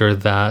reminder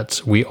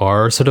that we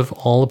are sort of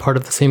all a part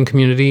of the same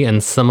community,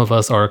 and some of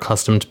us are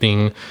accustomed to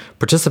being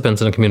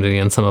participants in a community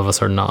and some of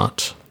us are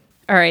not.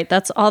 All right,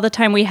 that's all the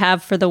time we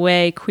have for the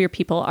way queer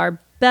people are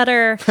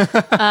better.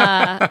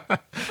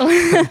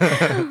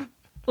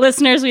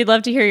 Listeners, we'd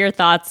love to hear your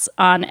thoughts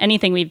on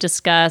anything we've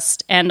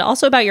discussed and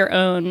also about your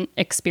own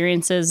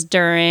experiences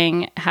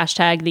during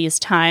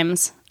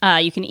 #TheseTimes.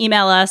 You can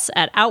email us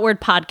at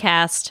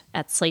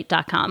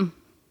outwardpodcast@slate.com.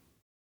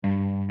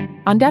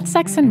 On Death,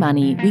 Sex, and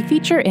Money, we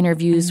feature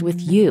interviews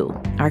with you,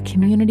 our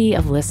community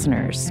of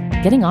listeners,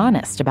 getting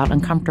honest about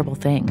uncomfortable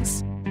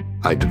things.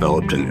 I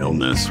developed an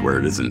illness where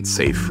it isn't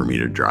safe for me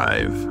to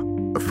drive.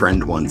 A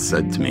friend once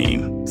said to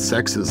me,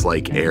 "Sex is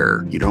like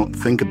air. You don't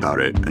think about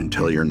it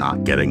until you're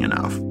not getting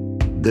enough."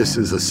 This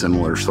is a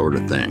similar sort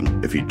of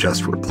thing if you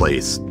just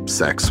replace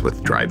sex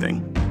with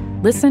driving.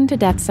 Listen to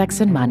Death,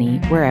 Sex, and Money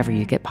wherever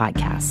you get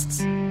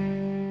podcasts.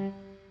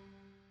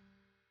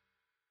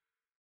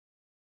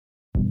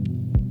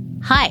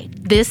 Hi,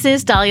 this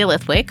is Dahlia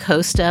Lithwick,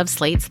 host of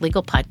Slate's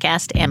legal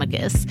podcast,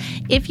 Amicus.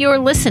 If you're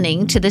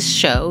listening to this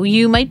show,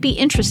 you might be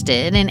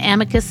interested in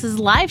Amicus's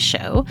live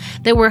show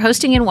that we're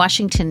hosting in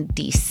Washington,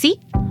 D.C.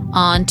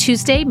 on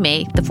Tuesday,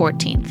 May the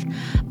 14th.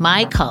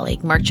 My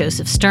colleague, Mark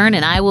Joseph Stern,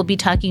 and I will be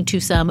talking to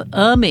some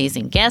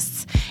amazing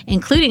guests,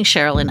 including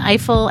Sherrilyn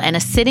Ifill and a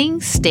sitting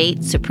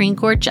state Supreme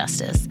Court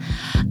justice,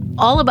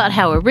 all about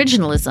how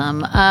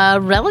originalism, a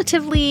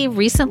relatively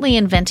recently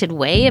invented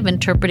way of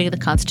interpreting the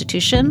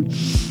Constitution,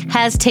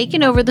 has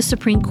taken over the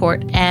Supreme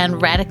Court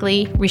and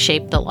radically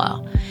reshaped the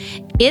law.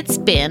 It's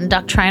been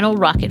doctrinal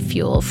rocket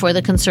fuel for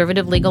the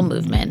conservative legal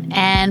movement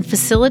and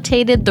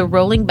facilitated the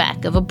rolling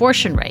back of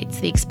abortion rights,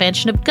 the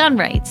expansion of gun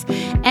rights,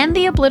 and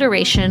the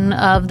obliteration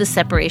of the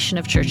separation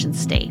of church and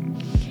state.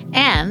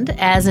 And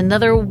as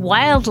another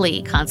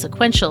wildly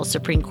consequential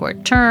Supreme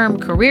Court term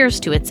careers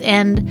to its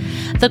end,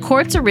 the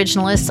court's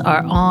originalists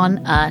are on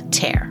a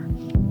tear.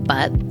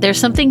 But there's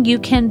something you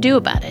can do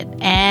about it,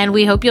 and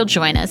we hope you'll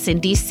join us in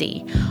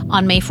D.C.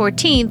 on May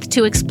 14th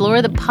to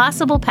explore the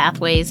possible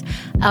pathways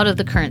out of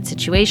the current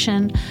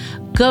situation.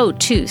 Go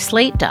to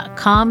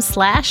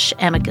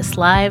slate.com/Amicus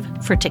Live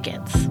for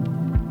tickets.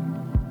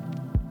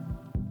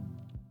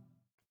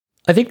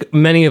 I think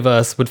many of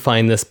us would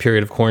find this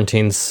period of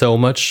quarantine so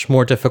much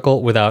more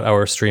difficult without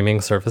our streaming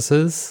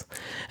services.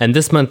 And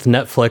this month,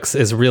 Netflix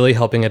is really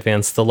helping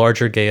advance the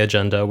larger gay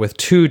agenda with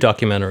 2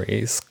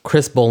 documentaries.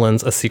 Chris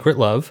Boland's A Secret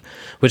Love,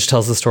 which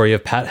tells the story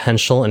of Pat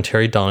Henschel and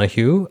Terry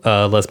Donahue,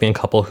 a lesbian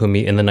couple who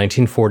meet in the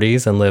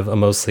 1940s and live a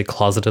mostly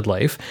closeted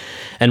life,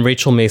 and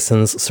Rachel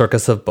Mason's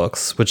Circus of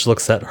Books, which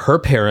looks at her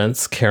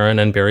parents, Karen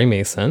and Barry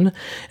Mason,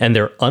 and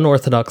their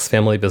unorthodox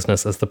family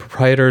business as the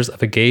proprietors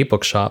of a gay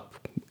bookshop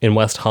in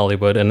West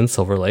Hollywood and in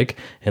Silver Lake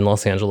in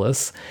Los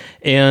Angeles.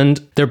 And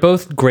they're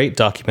both great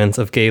documents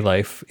of gay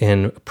life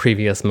in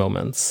previous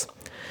moments.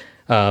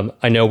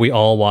 I know we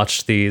all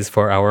watched these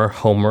for our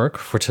homework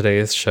for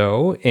today's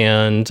show.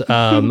 And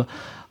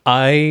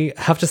I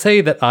have to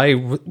say that I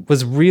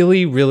was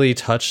really, really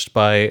touched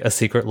by A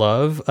Secret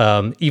Love,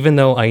 even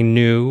though I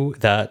knew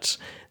that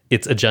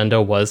its agenda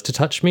was to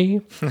touch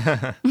me.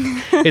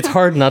 It's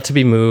hard not to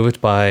be moved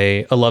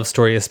by a love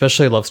story,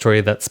 especially a love story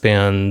that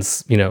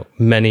spans,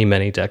 many,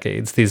 many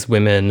decades. These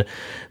women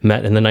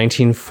met in the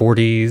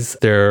 1940s.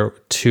 They're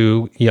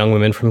 2 young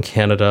women from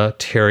Canada.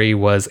 Terry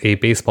was a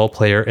baseball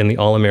player in the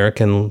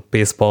All-American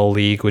Baseball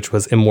League, which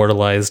was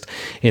immortalized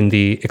in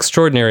the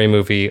extraordinary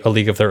movie A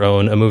League of Their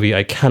Own, a movie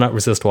I cannot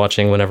resist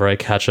watching whenever I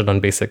catch it on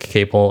basic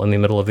cable in the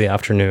middle of the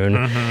afternoon.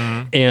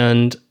 Mm-hmm.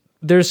 And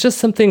there's just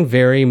something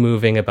very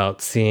moving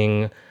about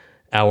seeing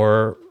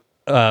our,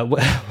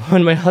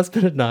 when my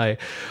husband and I,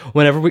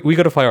 whenever we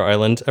go to Fire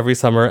Island every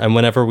summer, and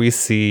whenever we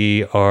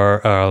see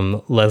our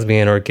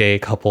lesbian or gay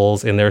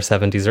couples in their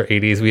 70s or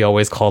 80s, we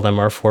always call them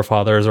our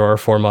forefathers or our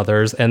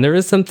foremothers. And there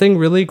is something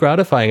really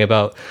gratifying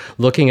about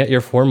looking at your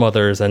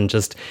foremothers and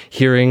just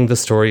hearing the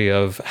story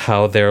of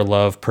how their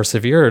love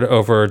persevered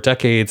over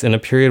decades in a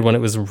period when it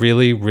was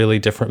really, really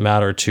different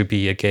matter to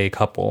be a gay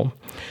couple.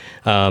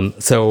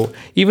 So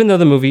even though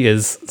the movie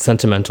is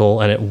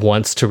sentimental and it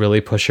wants to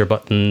really push your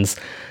buttons,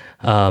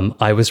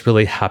 I was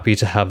really happy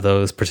to have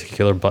those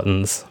particular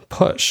buttons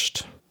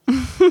pushed.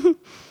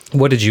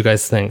 What did you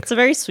guys think? It's a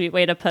very sweet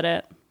way to put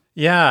it.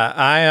 Yeah,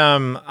 I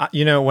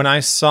when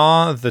I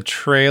saw the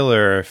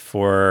trailer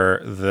for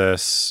A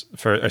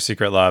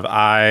Secret Love,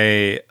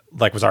 I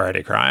was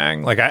already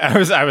crying.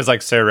 I was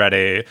so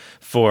ready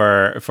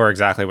for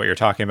exactly what you're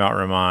talking about,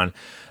 Ramon.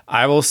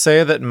 I will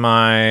say that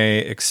my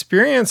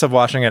experience of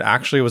watching it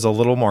actually was a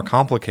little more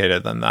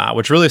complicated than that,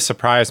 which really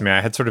surprised me. I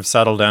had sort of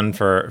settled in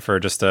for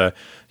just a,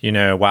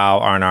 wow,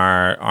 aren't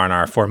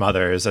our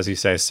foremothers, as you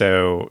say,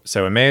 so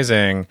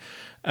amazing.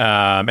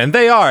 And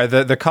they are.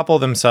 The couple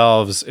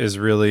themselves is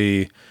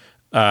really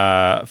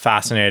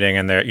fascinating,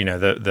 and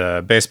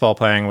the baseball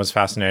playing was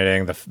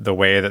fascinating. The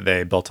way that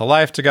they built a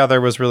life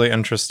together was really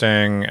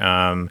interesting.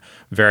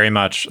 Very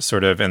much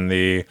sort of in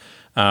the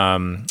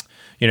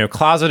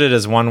closeted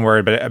is one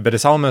word, but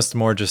it's almost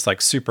more just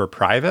like super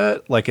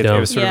private. Like it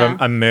was sort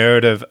of a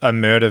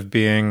mode of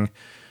being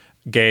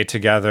gay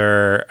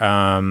together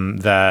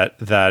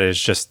that is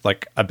just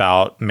like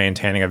about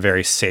maintaining a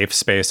very safe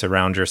space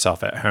around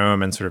yourself at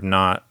home and sort of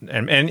not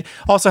and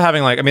also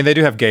having like, I mean, they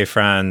do have gay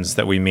friends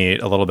that we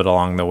meet a little bit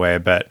along the way,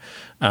 but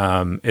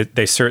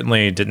they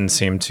certainly didn't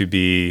seem to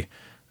be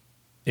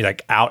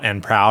like out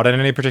and proud in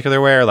any particular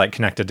way or like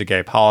connected to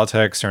gay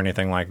politics or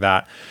anything like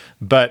that.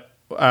 But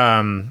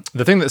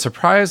the thing that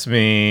surprised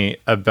me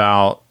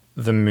about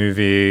the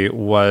movie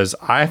was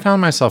I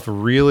found myself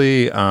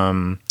really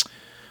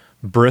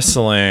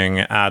bristling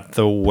at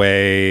the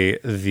way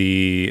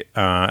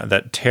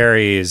that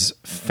Terry's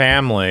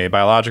family,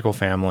 biological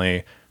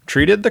family,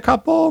 treated the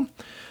couple.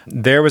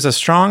 There was a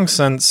strong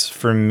sense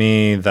for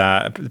me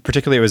that,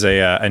 particularly, it was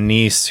a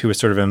niece who was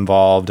sort of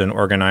involved in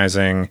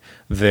organizing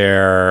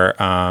their,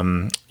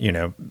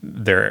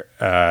 their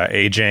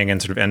aging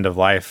and sort of end of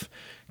life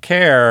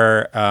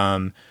care,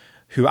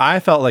 who I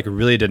felt like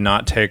really did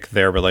not take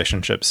their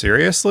relationship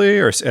seriously,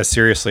 or as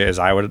seriously as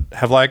I would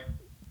have liked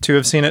to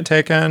have seen it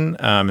taken,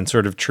 and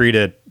sort of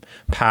treated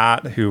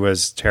Pat, who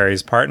was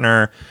Terry's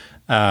partner,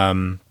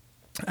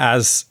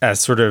 as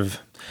sort of,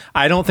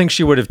 I don't think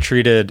she would have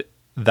treated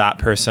that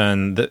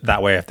person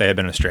that way if they had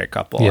been a straight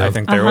couple. Yeah. I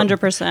think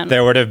 100%.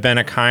 There would have been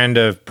a kind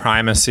of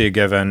primacy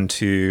given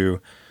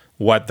to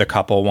what the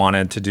couple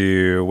wanted to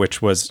do,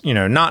 which was,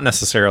 not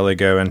necessarily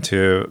go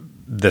into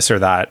this or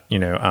that,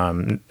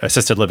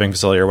 assisted living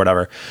facility or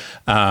whatever,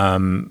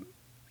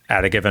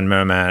 at a given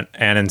moment.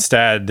 And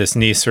instead, this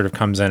niece sort of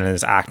comes in and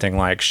is acting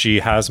like she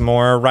has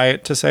more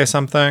right to say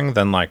something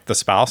than like the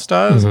spouse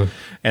does. Mm-hmm.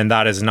 And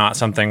that is not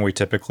something we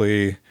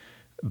typically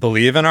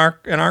believe in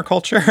our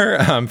culture,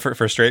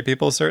 for straight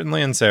people,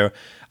 certainly. And so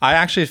I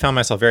actually found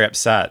myself very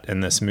upset in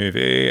this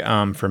movie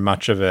for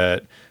much of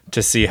it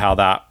to see how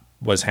that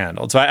was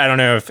handled. So I don't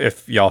know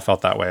if y'all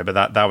felt that way,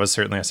 but that was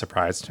certainly a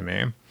surprise to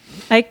me.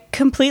 I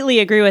completely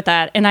agree with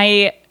that. And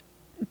I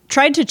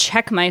tried to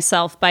check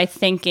myself by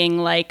thinking,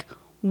 like,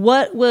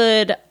 what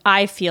would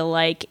I feel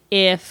like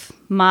if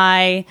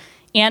my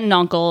aunt and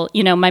uncle,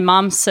 my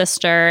mom's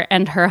sister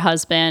and her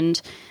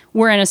husband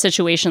were in a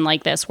situation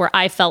like this, where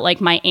I felt like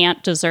my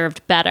aunt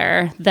deserved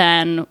better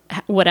than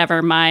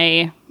whatever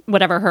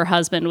her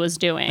husband was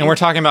doing. And we're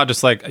talking about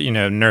just like,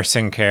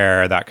 nursing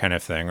care, that kind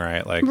of thing,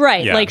 right? Like,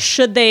 right. Yeah. Like,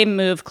 should they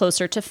move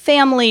closer to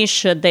family?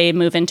 Should they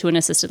move into an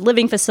assisted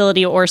living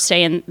facility or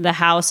stay in the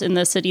house in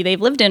the city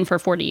they've lived in for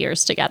 40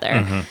 years together?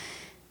 Mm-hmm.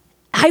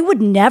 I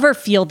would never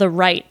feel the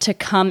right to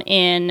come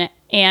in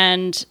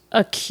and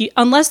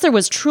unless there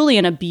was truly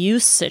an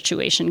abuse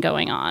situation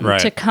going on, right,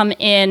 to come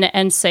in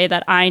and say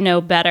that I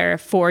know better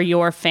for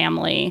your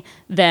family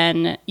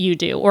than you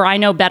do, or I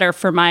know better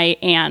for my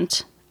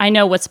aunt. I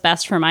know what's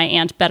best for my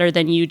aunt better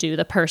than you do,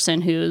 the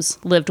person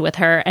who's lived with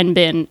her and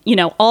been,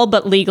 all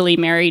but legally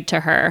married to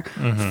her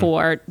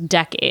for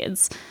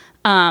decades.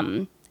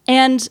 And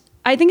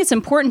I think it's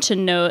important to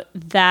note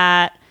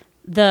that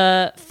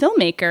the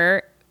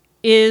filmmaker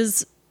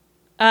is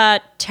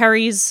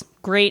Terry's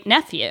great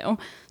nephew.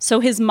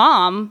 So his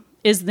mom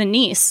is the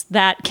niece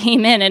that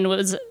came in and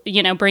was,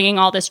 bringing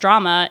all this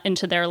drama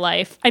into their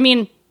life. I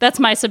mean, that's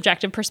my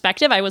subjective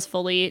perspective. I was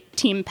fully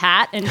Team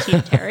Pat and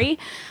Team Terry.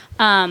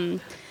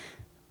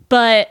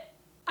 But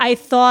I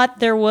thought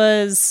there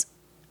was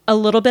a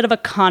little bit of a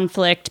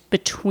conflict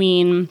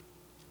between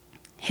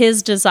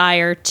his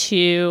desire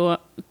to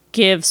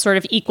give sort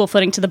of equal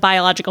footing to the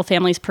biological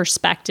family's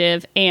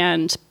perspective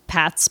and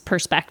Pat's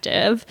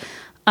perspective.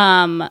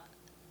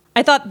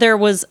 I thought there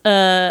was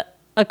a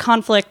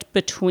conflict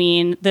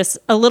between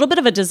a little bit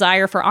of a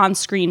desire for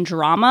on-screen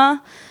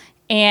drama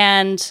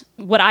and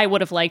what I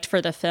would have liked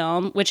for the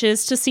film, which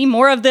is to see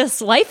more of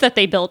this life that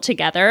they built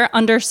together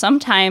under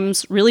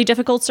sometimes really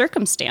difficult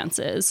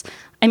circumstances.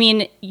 I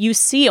mean, you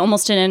see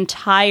almost an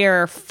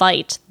entire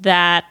fight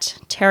that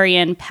Terry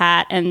and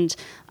Pat and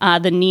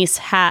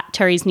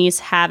Terry's niece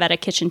have at a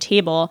kitchen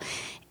table.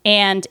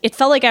 And it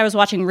felt like I was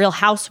watching Real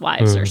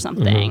Housewives or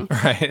something.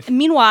 Mm-hmm. Right.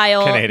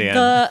 Meanwhile, Canadian.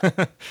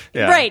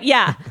 Yeah. Right,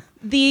 yeah.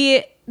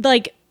 The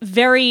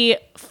very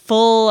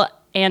full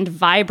and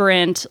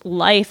vibrant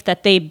life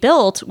that they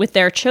built with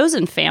their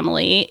chosen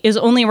family is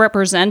only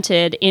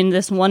represented in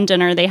this one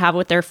dinner they have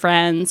with their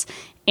friends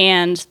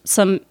and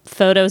some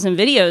photos and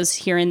videos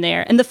here and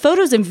there. And the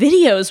photos and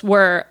videos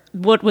were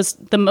what was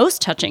the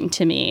most touching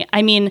to me.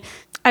 I mean,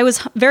 I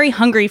was very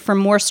hungry for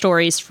more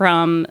stories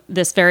from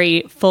this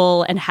very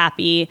full and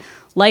happy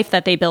life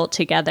that they built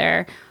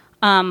together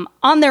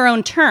on their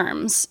own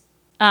terms.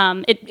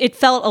 It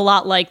felt a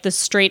lot like the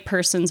straight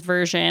person's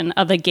version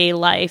of a gay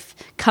life,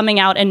 coming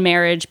out in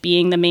marriage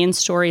being the main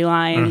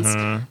storylines,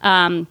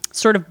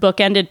 sort of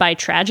bookended by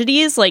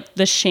tragedies like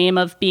the shame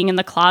of being in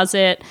the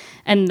closet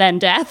and then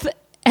death,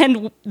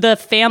 and the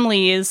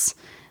family's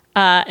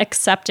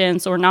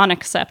acceptance or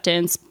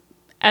non-acceptance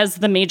as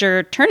the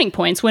major turning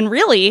points, when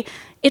really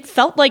it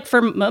felt like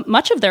for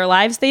much of their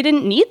lives, they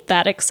didn't need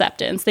that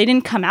acceptance. They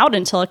didn't come out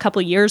until a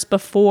couple years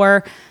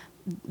before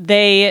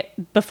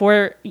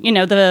before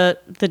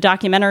the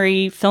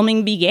documentary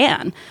filming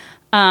began,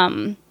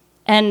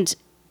 and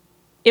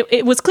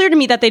it was clear to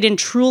me that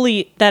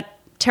that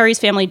Terry's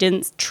family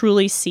didn't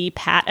truly see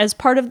Pat as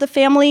part of the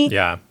family.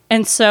 Yeah.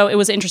 And so it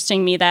was interesting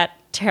to me that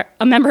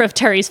a member of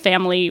Terry's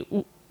family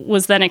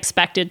was then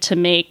expected to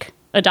make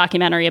a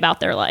documentary about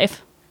their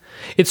life.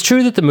 It's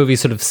true that the movie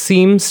sort of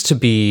seems to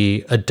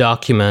be a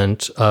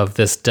document of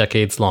this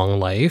decades-long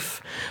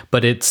life,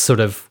 but it's sort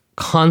of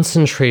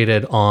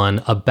concentrated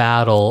on a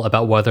battle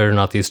about whether or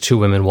not these two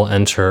women will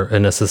enter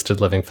an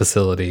assisted living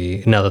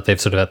facility now that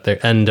they've sort of at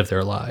the end of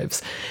their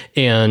lives.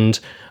 And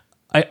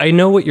I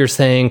know what you're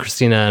saying,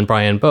 Christina and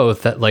Brian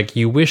both, that like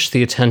you wish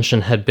the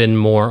attention had been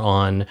more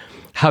on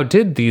how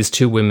did these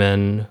two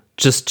women,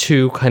 just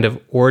two kind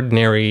of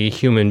ordinary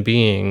human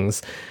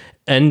beings,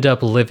 end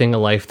up living a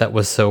life that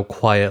was so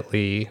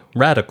quietly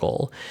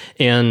radical.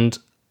 And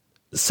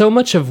so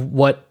much of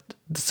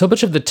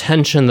the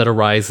tension that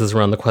arises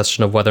around the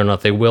question of whether or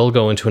not they will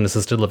go into an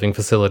assisted living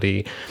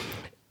facility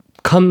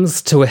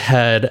comes to a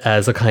head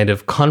as a kind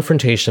of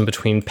confrontation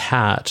between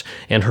Pat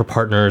and her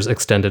partner's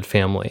extended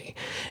family.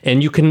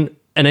 And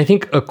I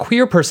think a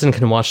queer person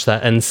can watch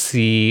that and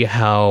see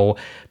how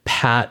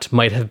Pat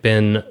might have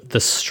been the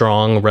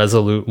strong,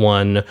 resolute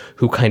one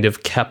who kind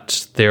of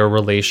kept their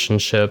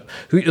relationship,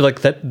 who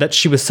like that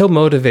she was so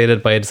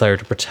motivated by a desire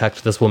to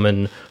protect this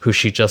woman who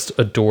she just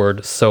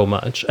adored so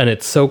much. And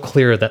it's so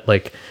clear that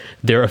like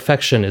their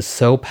affection is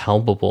so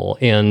palpable,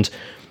 and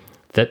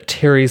that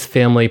Terry's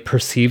family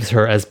perceives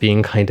her as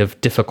being kind of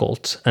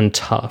difficult and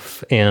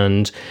tough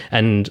and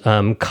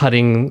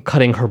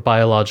cutting her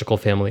biological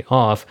family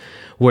off.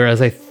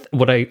 Whereas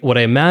what I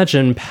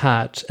imagine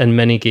Pat and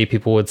many gay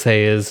people would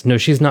say is, no,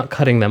 she's not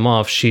cutting them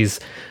off. She's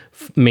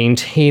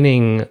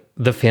maintaining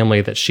the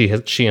family that she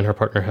and her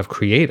partner have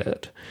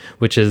created,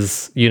 which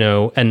is,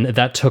 and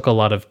that took a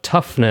lot of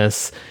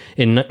toughness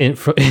in the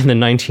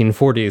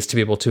 1940s to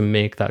be able to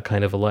make that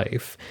kind of a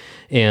life.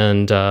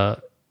 And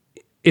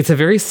it's a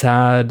very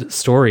sad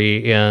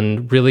story,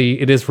 and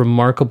really it is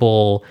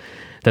remarkable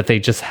that they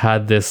just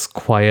had this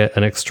quiet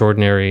and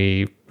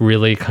extraordinary,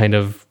 really kind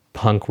of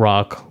punk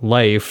rock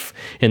life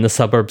in the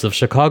suburbs of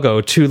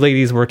Chicago. Two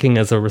ladies working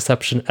as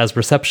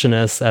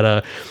receptionists at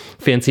a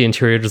fancy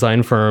interior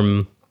design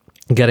firm,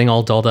 getting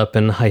all dolled up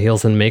in high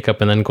heels and makeup,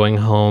 and then going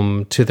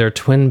home to their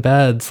twin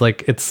beds.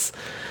 Like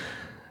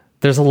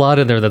there's a lot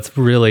in there that's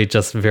really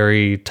just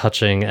very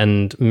touching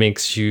and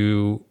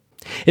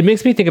it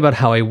makes me think about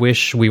how I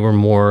wish we were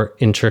more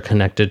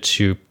interconnected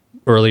to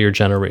earlier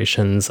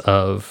generations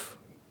of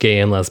gay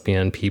and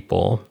lesbian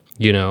people,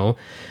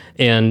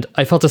 And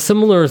I felt a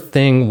similar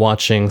thing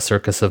watching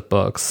Circus of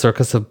Books.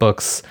 Circus of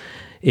Books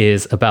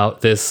is about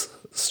this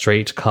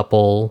straight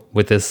couple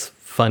with this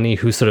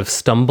who sort of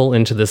stumble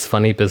into this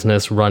funny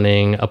business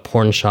running a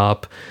porn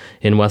shop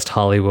in West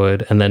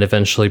Hollywood, and then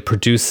eventually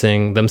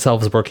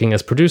working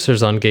as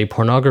producers on gay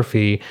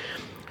pornography.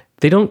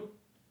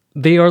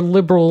 They are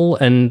liberal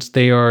and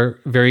they are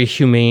very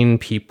humane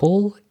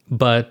people,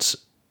 but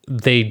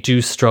they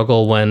do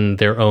struggle when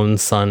their own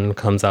son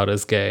comes out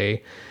as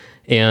gay.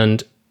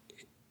 And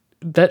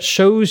that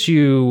shows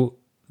you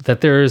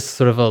that there's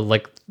sort of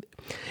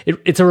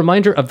it's a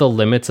reminder of the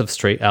limits of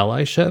straight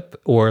allyship,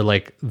 or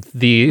like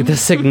the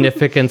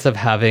significance of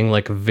having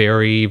like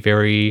very,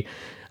 very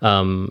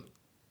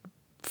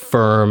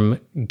firm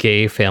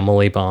gay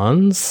family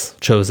bonds,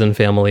 chosen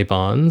family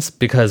bonds,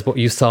 because what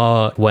you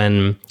saw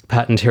when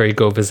Pat and Terry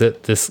go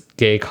visit this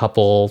gay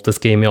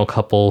male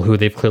couple who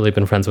they've clearly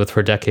been friends with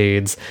for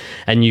decades,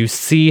 and you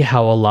see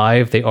how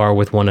alive they are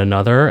with one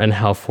another and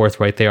how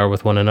forthright they are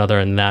with one another,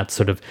 and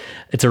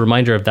it's a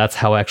reminder of that's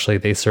how actually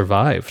they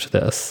survived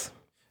this.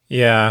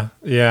 Yeah,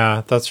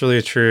 that's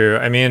really true.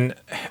 I mean,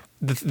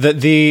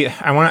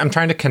 I'm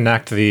trying to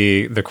connect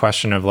the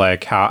question of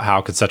like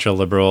how could such a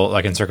liberal,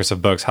 like in Circus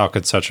of Books, how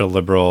could such a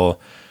liberal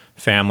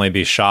family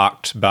be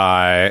shocked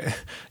by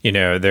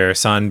their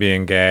son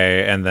being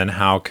gay, and then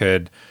how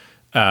could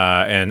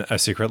in A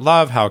Secret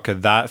Love, how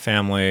could that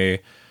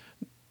family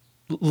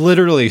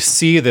literally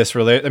see this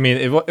I mean,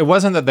 it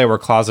wasn't that they were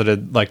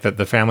closeted, like that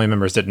the family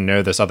members didn't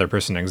know this other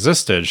person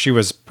existed.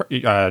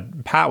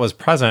 Pat was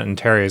present in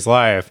Terry's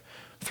life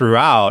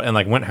throughout, and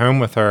like went home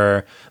with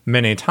her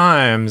many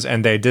times,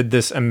 and they did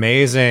this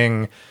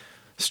amazing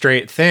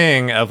straight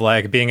thing of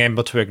like being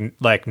able to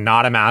like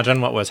not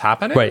imagine what was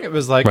happening. Right. It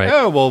was like,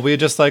 oh, well, we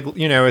just like,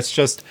 it's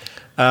just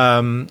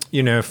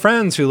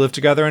friends who live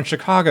together in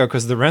Chicago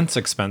because the rent's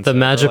expensive. The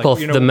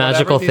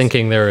magical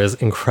thinking there is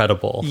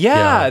incredible.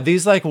 Yeah.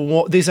 These like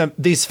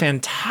these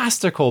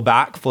fantastical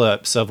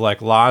backflips of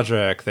like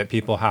logic that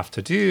people have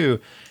to do.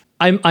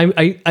 I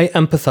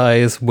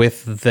empathize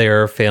with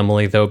their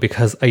family, though,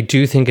 because I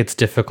do think it's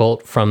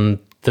difficult from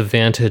the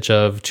vantage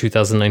of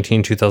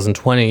 2019,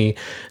 2020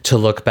 to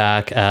look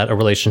back at a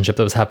relationship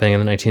that was happening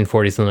in the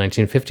 1940s and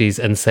the 1950s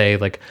and say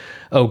like,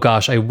 oh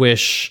gosh, I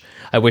wish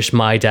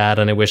my dad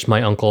and I wish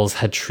my uncles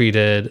had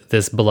treated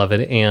this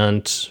beloved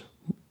aunt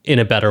in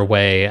a better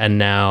way, and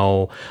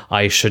now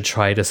I should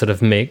try to sort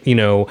of make,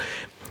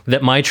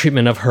 that my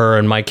treatment of her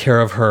and my care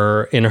of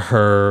her in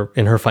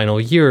her final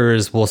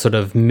years will sort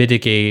of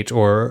mitigate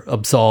or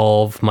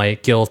absolve my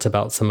guilt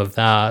about some of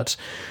that.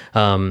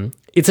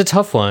 It's a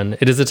tough one.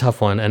 It is a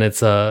tough one, and it's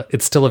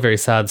still a very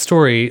sad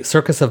story.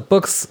 Circus of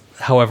Books,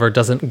 however,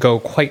 doesn't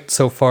go quite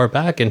so far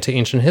back into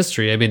ancient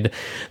history. I mean,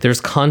 there's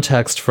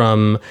context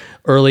from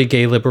early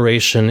gay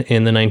liberation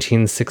in the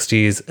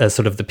 1960s as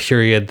sort of the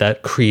period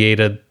that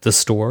created the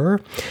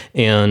store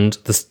and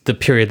the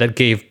period that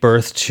gave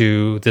birth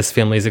to this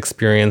family's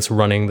experience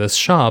running this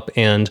shop.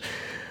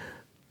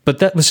 But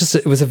that was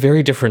it was a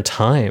very different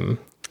time.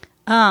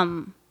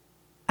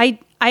 I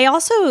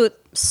also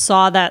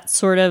saw that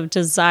sort of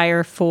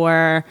desire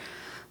for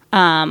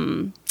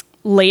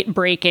late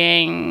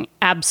breaking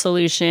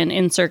absolution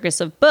in Circus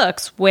of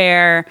Books,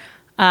 where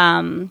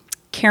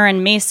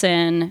Karen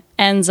Mason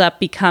ends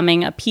up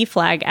becoming a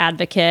PFLAG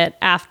advocate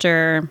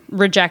after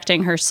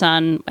rejecting her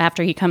son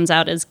after he comes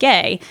out as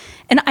gay.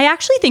 And I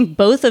actually think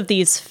both of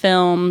these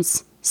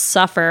films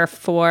suffer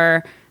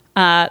for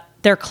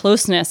their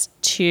closeness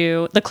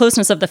to the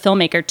closeness of the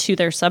filmmaker to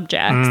their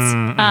subjects.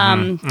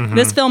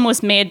 This film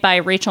was made by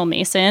Rachel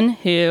Mason,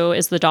 who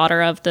is the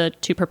daughter of the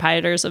two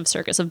proprietors of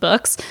Circus of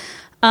Books.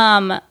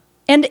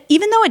 And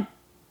even though it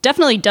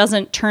definitely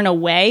doesn't turn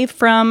away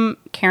from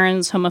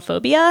Karen's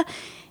homophobia,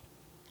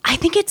 I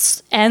think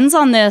it ends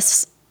on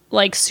this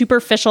like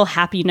superficial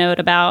happy note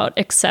about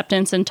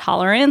acceptance and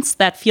tolerance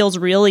that feels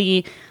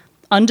really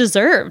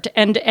undeserved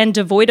and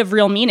devoid of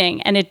real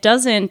meaning. And it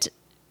doesn't.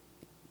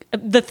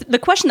 The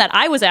question that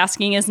I was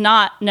asking is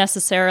not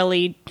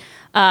necessarily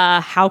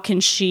how can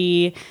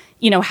she,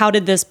 how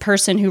did this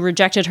person who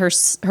rejected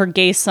her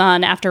gay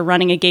son after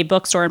running a gay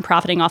bookstore and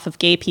profiting off of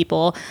gay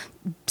people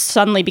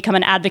suddenly become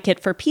an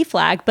advocate for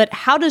PFLAG, but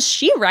how does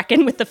she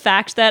reckon with the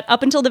fact that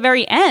up until the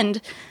very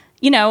end,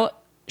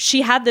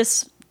 she had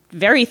this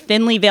very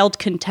thinly veiled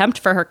contempt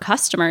for her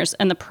customers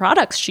and the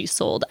products she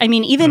sold. I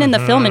mean, even in the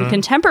film and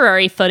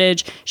contemporary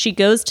footage, she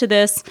goes to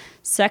this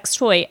sex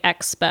toy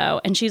expo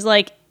and she's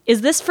like,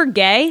 is this for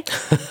gay?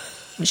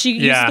 She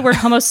uses the word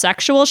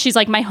homosexual. She's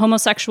like, my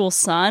homosexual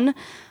son.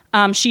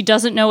 She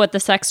doesn't know what the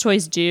sex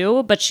toys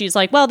do, but she's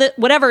like, well,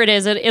 whatever it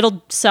is,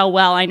 it'll sell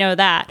well. I know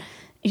that.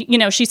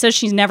 She says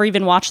she's never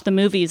even watched the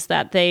movies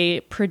that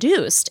they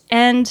produced.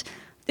 And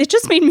it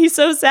just made me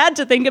so sad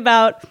to think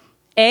about,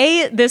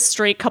 this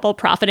straight couple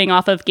profiting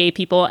off of gay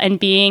people and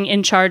being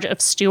in charge of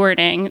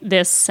stewarding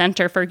this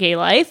center for gay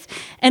life.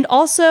 And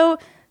also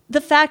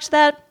the fact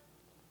that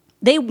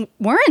they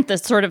weren't the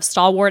sort of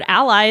stalwart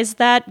allies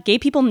that gay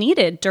people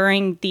needed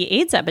during the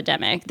AIDS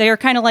epidemic. They are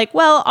kind of like,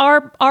 well,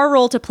 our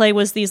role to play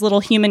was these little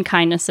human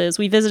kindnesses.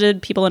 We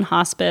visited people in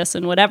hospice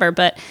and whatever.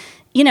 But,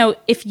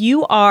 if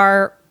you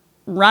are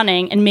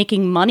running and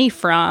making money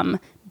from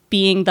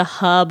being the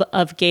hub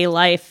of gay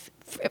life,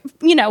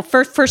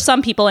 for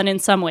some people and in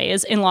some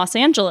ways in Los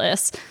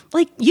Angeles,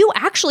 like you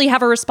actually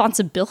have a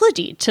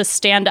responsibility to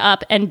stand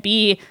up and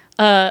be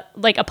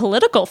like a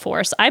political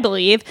force, I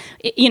believe.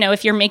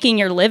 If you're making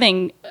your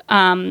living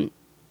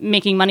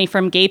making money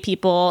from gay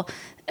people,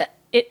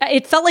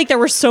 it felt like there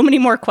were so many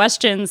more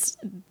questions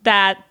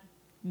that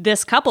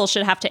this couple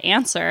should have to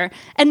answer,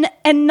 and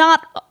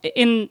not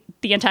in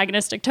the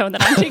antagonistic tone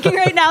that I'm taking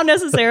right now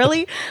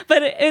necessarily,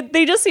 but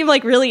they just seem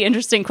like really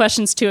interesting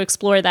questions to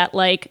explore that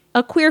like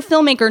a queer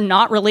filmmaker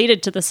not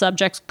related to the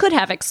subjects could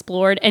have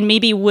explored and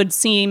maybe would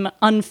seem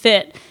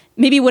unfit.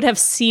 Maybe would have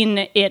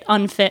seen it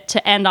unfit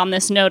to end on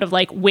this note of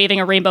like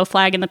waving a rainbow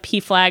flag and the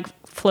PFLAG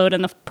float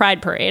in the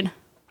Pride Parade.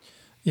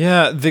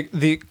 Yeah,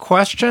 the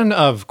question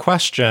of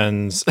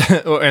questions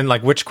and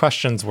like which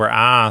questions were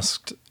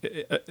asked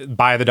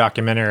by the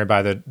documentary,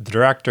 by the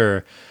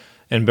director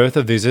in both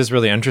of these is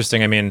really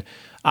interesting. I mean,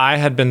 I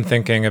had been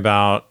thinking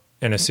about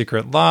In a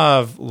Secret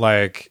Love,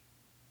 why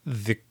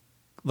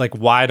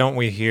don't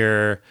we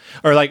hear,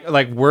 or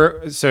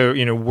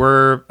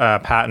we're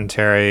Pat and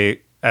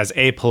Terry as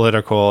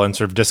apolitical and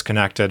sort of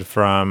disconnected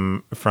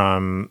from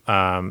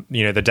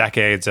the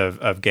decades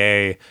of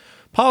gay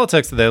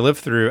politics that they lived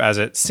through, as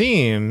it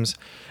seems.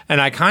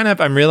 And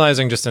I'm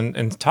realizing just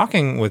in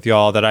talking with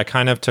y'all that I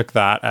kind of took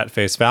that at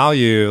face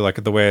value,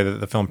 like the way that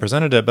the film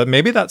presented it, but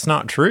maybe that's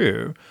not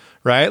true,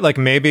 right? Like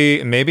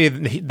maybe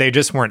they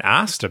just weren't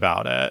asked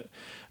about it.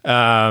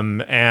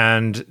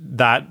 And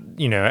that,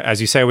 as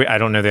you say, I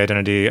don't know the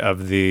identity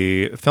of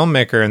the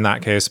filmmaker in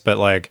that case, but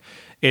like,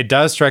 it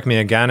does strike me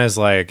again as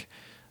like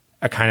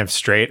a kind of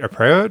straight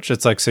approach.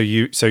 It's like, so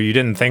you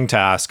didn't think to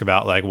ask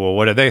about like, well,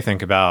 what do they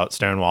think about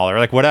Stonewall or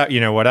like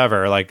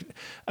whatever, like,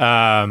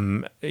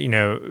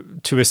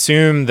 to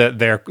assume that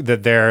their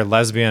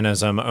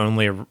lesbianism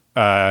only,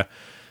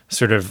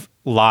 sort of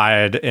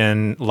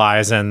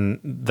lies in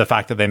the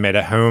fact that they made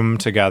a home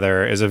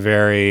together is a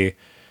very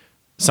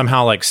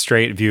somehow like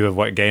straight view of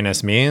what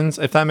gayness means,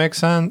 if that makes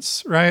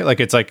sense, right? Like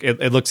it's like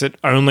it looks at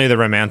only the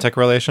romantic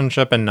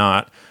relationship and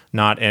not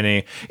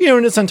any,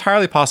 and it's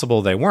entirely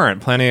possible they weren't.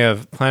 Plenty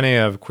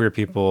of queer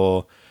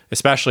people,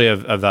 especially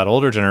of that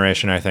older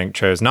generation, I think,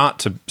 chose not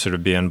to sort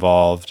of be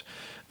involved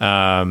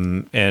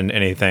in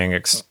anything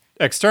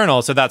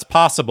external, so that's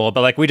possible,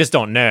 but like we just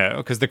don't know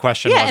because the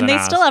question wasn't and they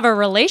asked. still have a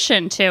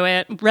relation to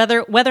it,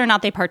 whether or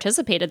not they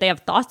participated. They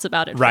have thoughts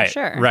about it, right, for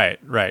sure.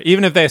 Right.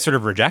 Even if they sort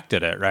of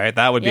rejected it, right?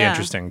 That would be Yeah.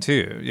 interesting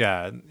too.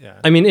 Yeah.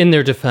 I mean, in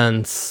their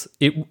defense,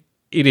 it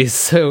is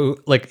so,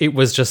 like, it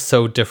was just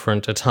so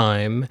different a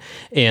time,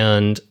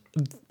 and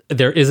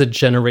there is a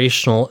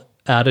generational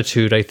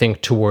attitude, I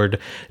think, toward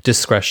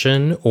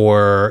discretion,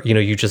 or you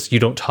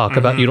don't talk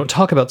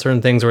about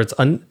certain things, or it's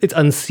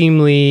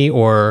unseemly,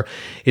 or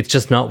it's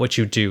just not what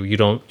you do. You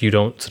don't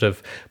sort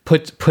of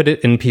put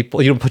it in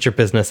people. You don't put your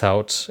business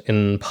out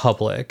in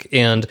public,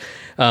 and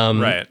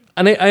right.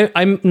 And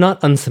I'm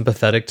not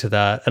unsympathetic to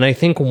that. And I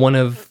think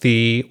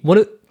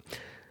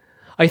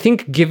I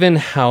think given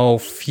how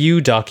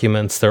few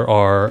documents there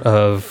are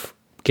of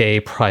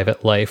gay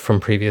private life from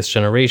previous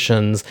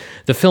generations,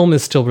 the film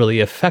is still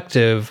really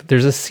effective.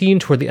 There's a scene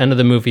toward the end of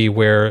the movie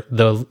where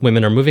the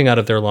women are moving out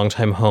of their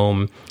longtime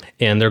home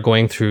and they're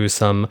going through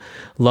some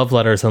love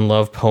letters and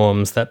love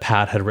poems that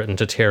Pat had written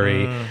to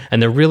Terry, and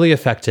they're really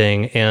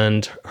affecting.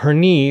 And her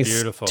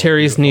niece,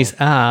 Terry's niece,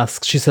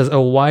 asks, she says,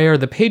 "Oh, why are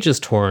the pages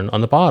torn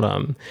on the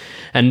bottom?"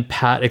 And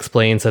Pat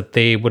explains that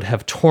they would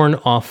have torn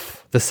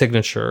off the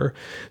signature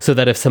so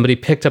that if somebody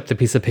picked up the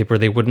piece of paper,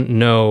 they wouldn't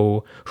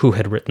know who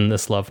had written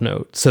this love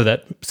note. So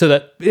that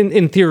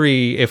in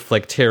theory, if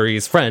like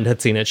Terry's friend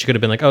had seen it, she could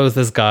have been like, "Oh,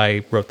 this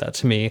guy wrote that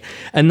to me."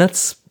 And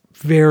that's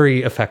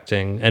very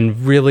affecting and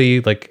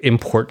really like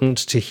important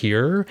to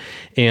hear.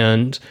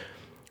 And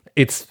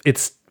it's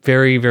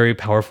very, very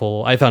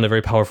powerful. I found it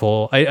very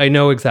powerful. I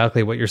know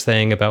exactly what you're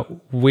saying about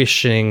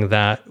wishing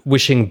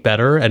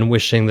better and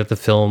wishing that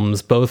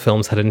both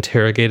films had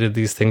interrogated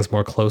these things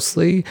more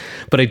closely.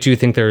 But I do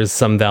think there is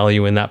some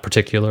value in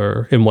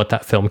in what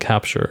that film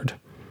captured.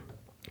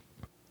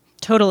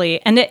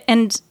 Totally.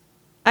 And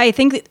I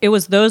think it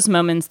was those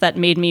moments that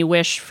made me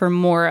wish for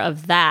more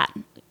of that.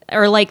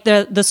 Or like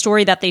the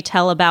story that they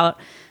tell about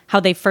how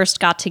they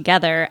first got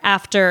together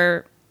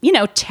after,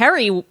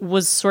 Terry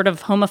was sort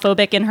of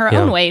homophobic in her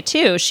own way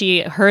too.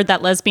 She heard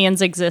that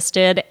lesbians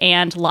existed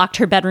and locked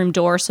her bedroom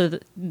door so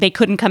that they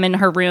couldn't come in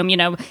her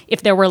room,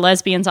 if there were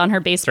lesbians on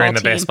her baseball team.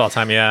 During the baseball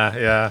time,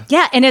 yeah.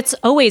 Yeah, and it's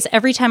always,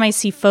 every time I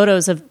see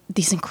photos of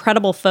these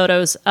incredible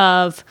photos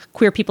of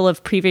queer people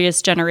of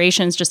previous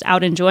generations just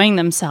out enjoying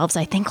themselves,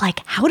 I think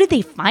like, how did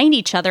they find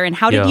each other and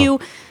how did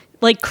you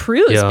like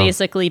cruise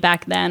basically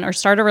back then or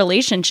start a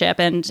relationship?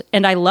 And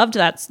I loved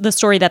the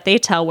story that they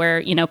tell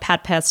where,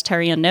 Pat passed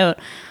Terry a note.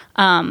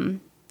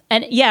 And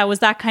yeah, it was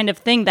that kind of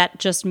thing that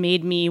just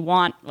made me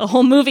want a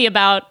whole movie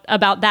about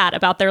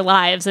their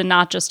lives and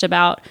not just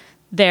about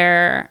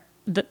their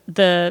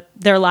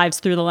lives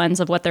through the lens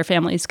of what their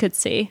families could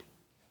see.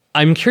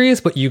 I'm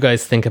curious what you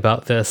guys think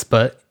about this,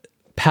 but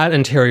Pat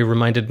and Terry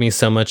reminded me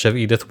so much of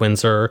Edith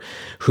Windsor,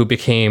 who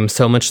became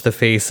so much the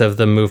face of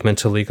the movement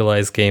to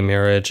legalize gay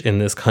marriage in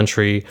this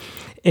country.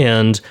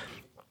 And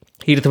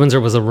Edith Windsor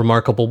was a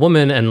remarkable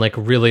woman and like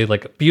really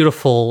like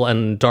beautiful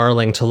and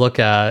darling to look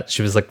at.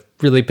 She was like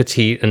really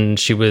petite and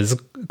she was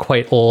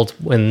quite old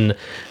when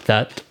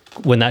that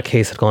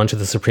case had gone to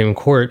the Supreme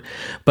Court.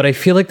 But I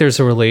feel like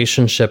there's a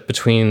relationship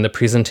between the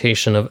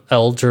presentation of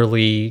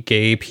elderly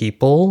gay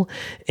people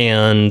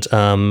and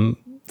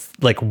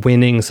like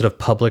winning sort of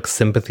public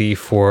sympathy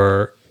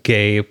for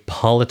gay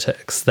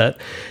politics, that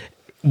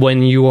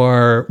when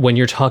you're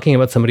talking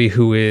about somebody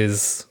who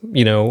is,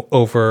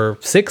 over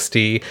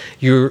 60,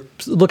 you're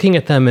looking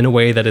at them in a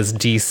way that is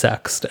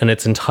desexed, and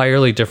it's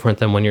entirely different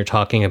than when you're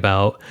talking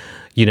about,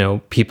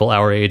 people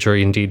our age or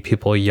indeed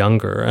people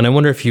younger. And I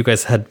wonder if you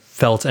guys had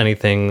felt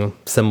anything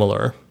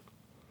similar.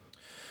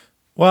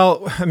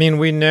 Well, I mean,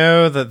 we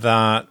know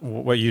that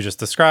what you just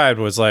described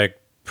was like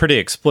pretty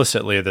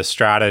explicitly the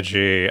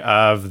strategy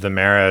of the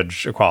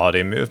marriage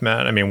equality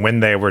movement. I mean, when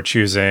they were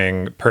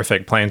choosing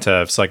perfect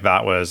plaintiffs, like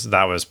that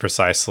was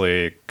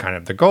precisely kind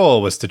of the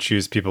goal, was to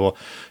choose people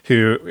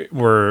who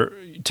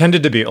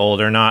tended to be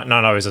older, not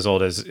always as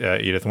old as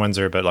Edith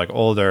Windsor, but like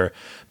older,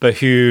 but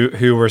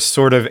who were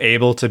sort of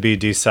able to be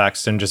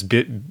desexed and just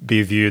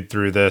be viewed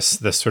through this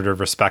sort of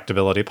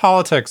respectability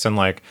politics and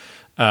like,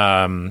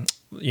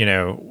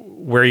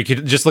 where you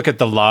could just look at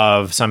the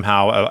love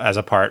somehow as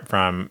apart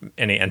from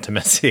any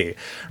intimacy,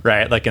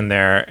 right? Like in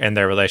their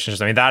relationships.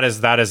 I mean,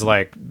 that is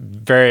like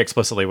very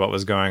explicitly what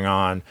was going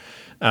on.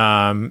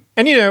 And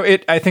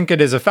I think it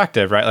is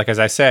effective, right? Like, as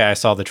I say, I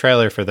saw the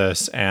trailer for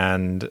this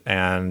and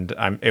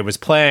it was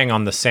playing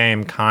on the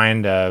same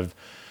kind of,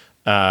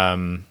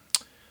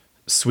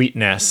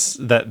 sweetness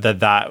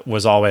that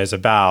was always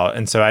about.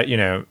 And so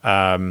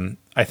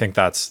I think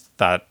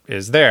that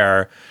is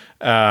there.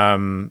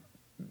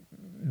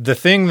 The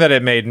thing that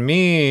it made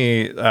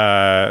me,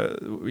 that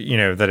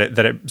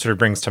it sort of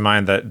brings to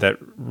mind that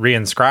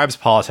reinscribes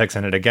politics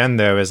in it again,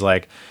 though, is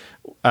like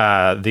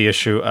the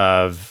issue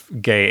of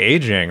gay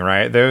aging,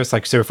 right? There's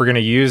like, so if we're going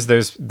to use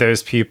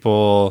those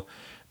people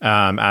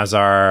as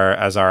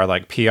our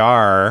like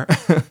PR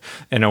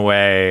in a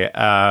way,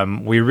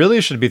 we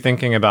really should be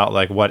thinking about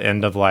like what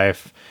end of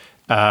life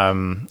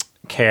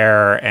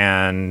care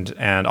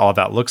and all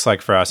that looks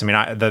like for us. I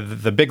mean,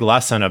 the big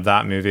lesson of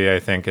that movie, I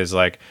think, is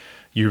like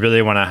you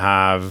really want to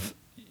have,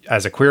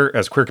 as queer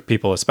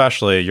people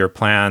especially, your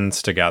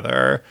plans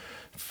together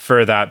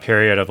for that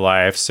period of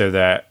life, so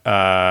that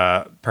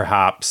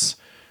perhaps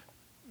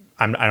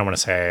I don't want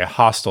to say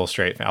hostile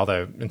straight,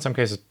 although in some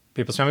cases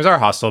people's families are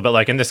hostile, but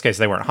like in this case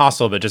they weren't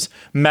hostile, but just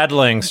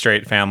meddling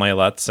straight family,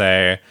 let's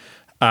say,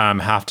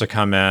 have to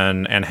come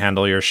in and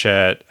handle your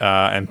shit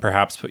and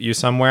perhaps put you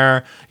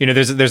somewhere. You know,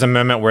 there's a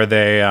moment where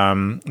they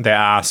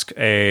ask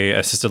a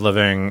assisted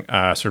living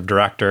sort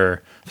of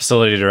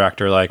facility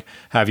director, like,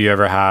 have you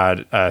ever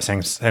had a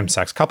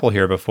same-sex couple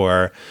here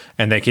before?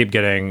 And they keep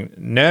getting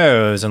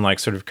no's and like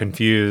sort of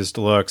confused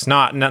looks,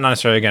 not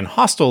necessarily again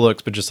hostile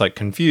looks, but just like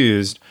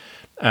confused.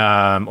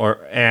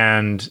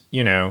 And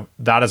you know,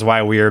 that is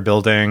why we are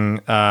building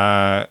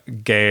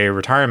gay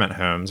retirement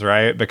homes,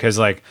 right? Because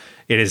like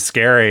it is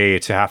scary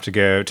to have to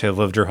go to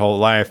lived your whole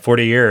life,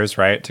 40 years,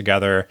 right,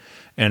 together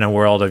in a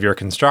world of your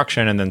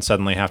construction, and then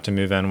suddenly have to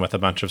move in with a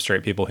bunch of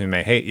straight people who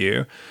may hate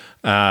you.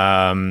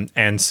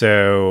 And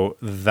so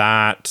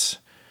that,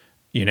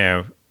 you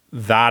know,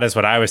 that is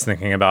what I was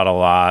thinking about a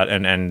lot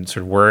and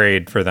sort of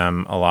worried for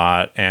them a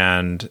lot.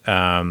 And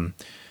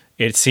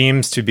it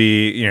seems to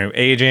be, you know,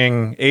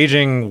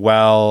 aging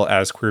well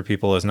as queer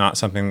people is not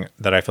something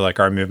that I feel like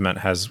our movement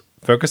has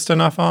focused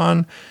enough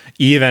on,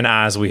 even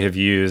as we have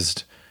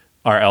used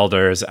our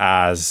elders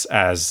as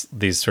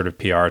these sort of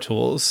PR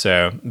tools.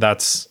 So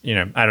that's, you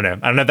know, I don't know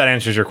if that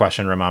answers your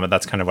question, Ramon, but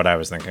that's kind of what I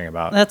was thinking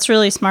about. That's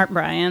really smart,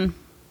 Brian.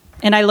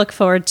 And I look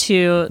forward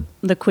to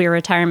the queer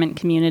retirement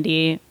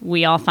community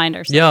we all find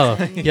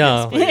ourselves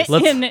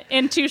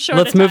in too short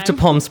Let's move to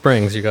Palm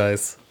Springs, you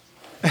guys.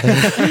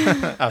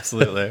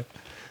 Absolutely.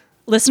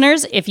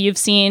 Listeners, if you've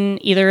seen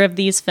either of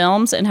these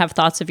films and have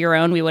thoughts of your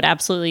own, we would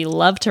absolutely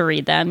love to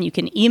read them. You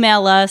can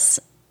email us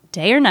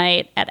day or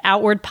night at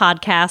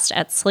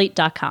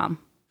outwardpodcast@slate.com.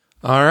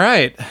 All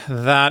right.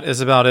 That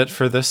is about it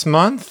for this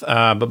month.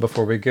 But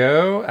before we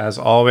go, as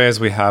always,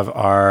 we have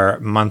our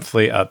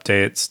monthly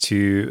updates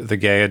to the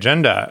gay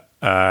agenda.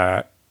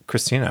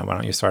 Christina, why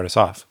don't you start us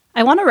off?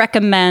 I want to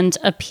recommend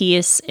a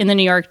piece in the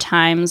New York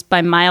Times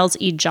by Miles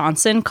E.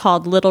 Johnson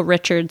called Little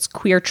Richard's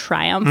Queer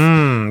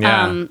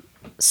Triumph.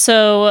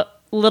 So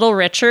Little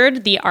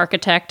Richard, the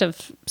architect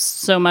of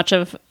so much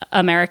of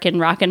American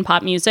rock and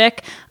pop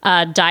music,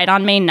 died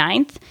on May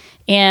 9th.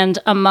 And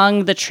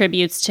among the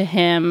tributes to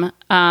him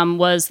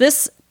was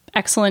this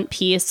excellent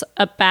piece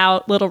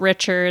about Little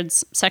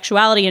Richard's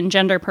sexuality and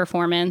gender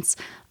performance.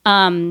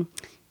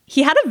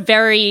 He had a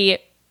very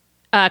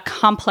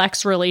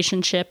complex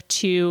relationship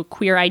to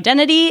queer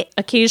identity.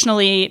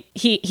 Occasionally,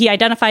 he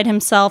identified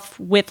himself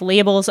with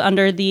labels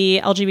under the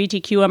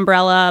LGBTQ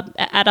umbrella.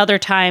 At other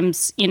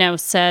times, you know,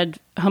 said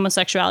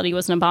homosexuality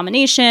was an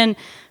abomination,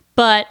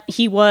 but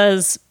he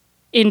was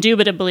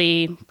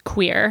indubitably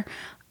queer.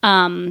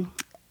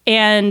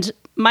 And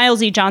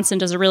Miles E. Johnson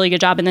does a really good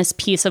job in this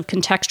piece of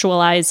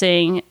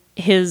contextualizing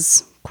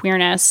his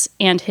queerness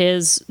and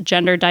his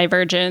gender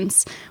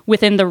divergence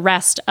within the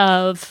rest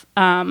of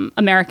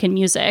American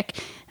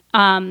music.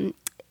 And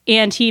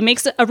he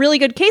makes a really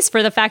good case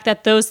for the fact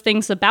that those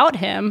things about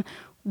him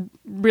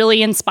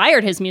really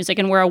inspired his music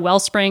and were a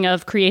wellspring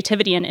of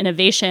creativity and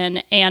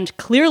innovation, and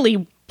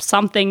clearly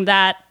something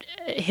that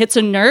hits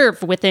a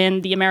nerve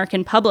within the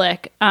American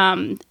public.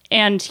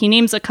 And he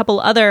names a couple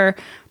other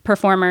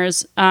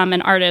performers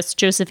and artists: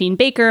 Josephine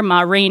Baker,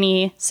 Ma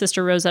Rainey,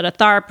 Sister Rosetta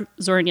Tharpe,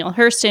 Zora Neale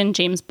Hurston,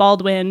 James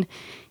Baldwin.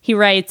 He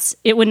writes,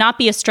 "It would not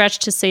be a stretch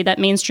to say that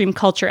mainstream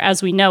culture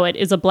as we know it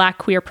is a Black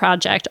queer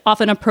project,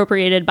 often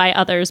appropriated by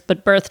others,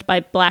 but birthed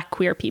by Black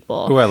queer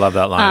people." Oh, I love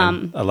that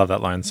line. I love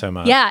that line so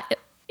much. Yeah.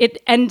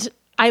 And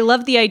I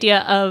love the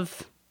idea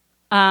of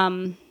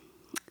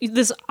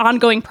this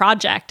ongoing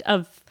project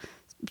of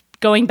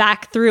going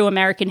back through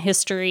American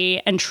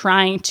history and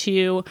trying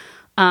to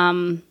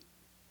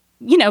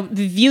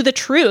view the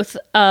truth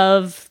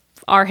of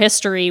our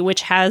history,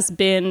 which has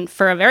been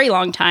for a very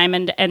long time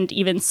and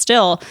even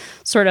still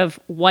sort of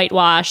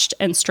whitewashed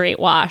and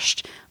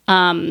straightwashed,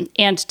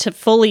 and to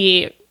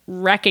fully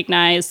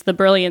recognize the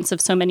brilliance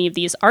of so many of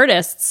these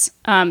artists,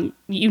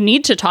 you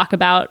need to talk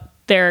about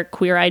their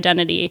queer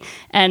identity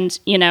and,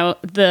 you know,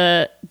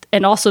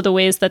 and also the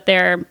ways that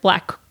their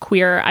Black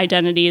queer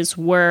identities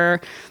were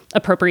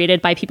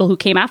appropriated by people who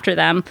came after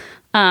them.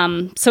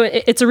 So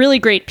it's a really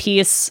great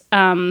piece.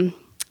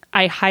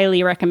 I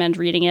highly recommend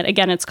reading it.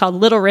 Again, it's called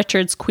Little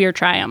Richard's Queer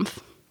Triumph.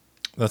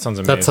 That sounds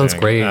amazing. That sounds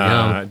great.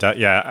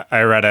 Yeah,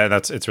 I read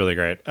it. It's really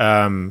great.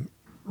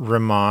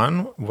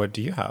 Ramon, what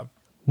do you have?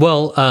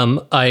 Well,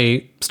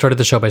 I started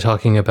the show by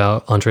talking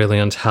about Andre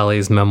Leon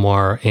Talley's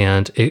memoir,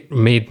 and it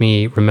made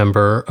me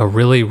remember a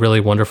really, really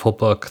wonderful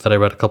book that I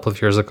read a couple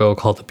of years ago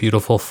called The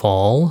Beautiful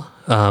Fall.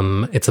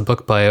 It's a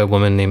book by a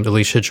woman named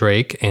Alicia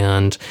Drake,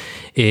 and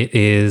it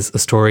is the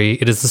story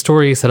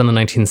set in the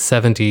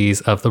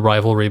 1970s of the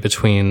rivalry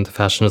between the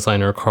fashion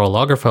designer Karl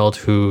Lagerfeld,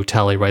 who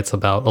Talley writes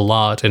about a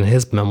lot in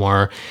his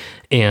memoir,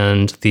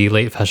 and the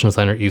late fashion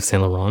designer Yves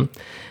Saint Laurent.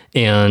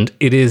 And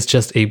it is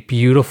just a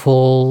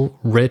beautiful,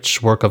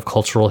 rich work of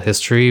cultural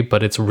history,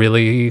 but it's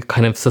really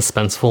kind of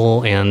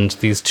suspenseful. And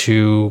these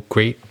two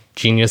great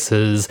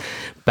geniuses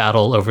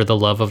battle over the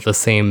love of the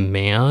same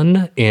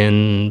man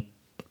in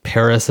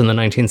Paris in the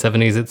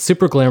 1970s. It's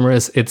super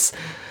glamorous. It's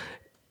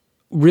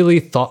really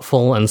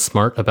thoughtful and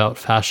smart about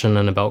fashion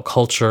and about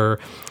culture.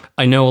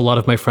 I know a lot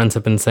of my friends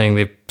have been saying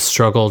they've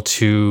struggled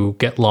to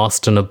get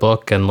lost in a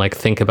book and like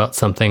think about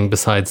something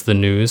besides the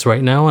news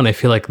right now. And I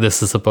feel like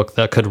this is a book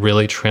that could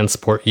really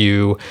transport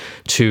you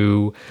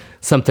to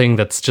something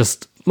that's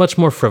just much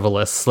more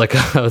frivolous, like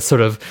a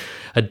sort of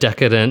a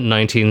decadent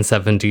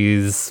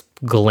 1970s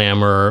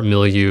glamour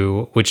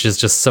milieu, which is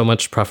just so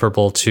much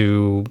preferable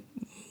to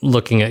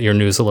looking at your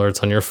news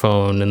alerts on your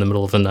phone in the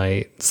middle of the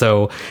night.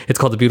 So it's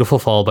called The Beautiful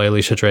Fall by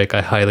Alicia Drake.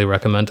 I highly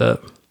recommend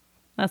it.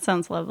 That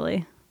sounds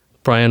lovely.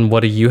 Brian, what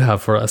do you have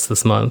for us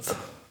this month?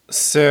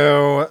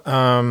 So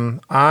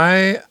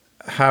I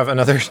have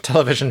another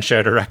television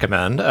show to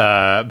recommend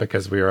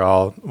because we are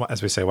all,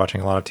 as we say,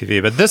 watching a lot of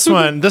TV. But this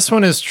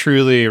one is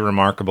truly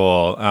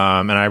remarkable,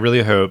 and I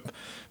really hope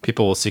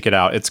people will seek it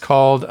out. It's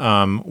called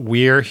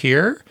We're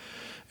Here,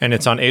 and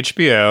it's on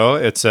HBO.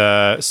 It's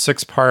a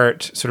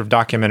 6-part sort of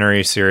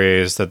documentary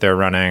series that they're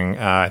running.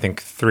 I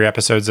think 3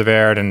 episodes have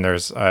aired, and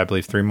there's, I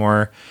believe, 3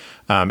 more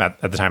at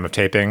the time of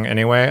taping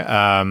anyway.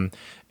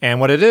 And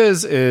what it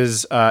is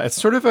it's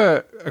sort of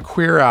a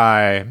Queer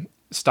Eye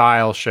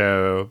style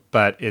show,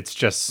 but it's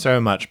just so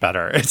much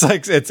better. It's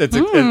like it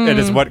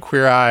is what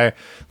Queer Eye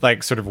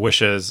like sort of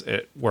wishes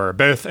it were.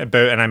 Both, and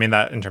I mean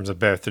that in terms of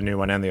both the new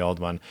one and the old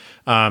one.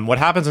 What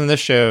happens in this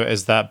show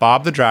is that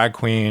Bob the drag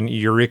queen,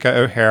 Eureka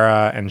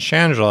O'Hara, and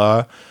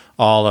Shangela,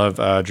 all of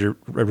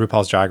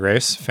RuPaul's Drag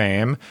Race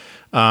fame,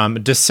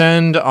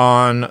 descend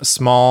on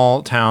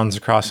small towns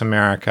across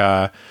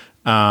America.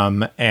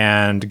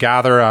 And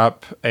gather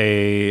up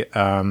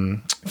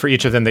for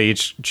each of them, they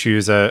each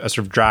choose a sort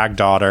of drag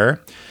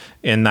daughter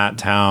in that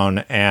town,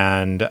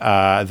 and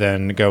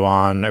then go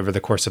on over the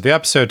course of the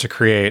episode to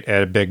create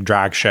a big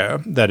drag show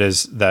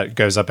that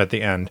goes up at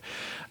the end.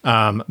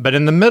 But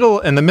in the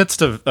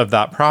midst of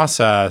that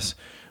process,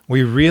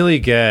 we really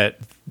get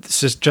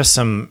just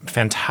some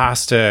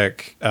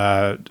fantastic,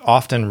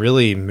 often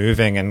really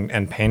moving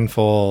and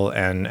painful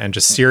and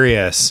just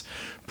serious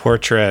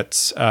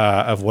portraits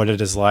of what it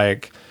is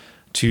like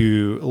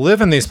to live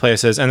in these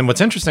places. And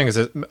what's interesting is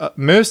that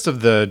most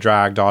of the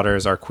drag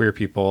daughters are queer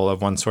people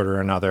of one sort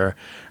or another,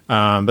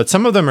 but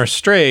some of them are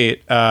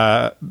straight,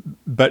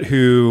 but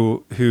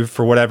who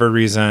for whatever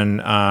reason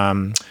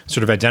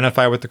sort of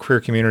identify with the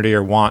queer community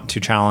or want to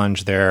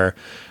challenge their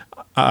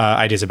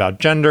ideas about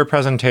gender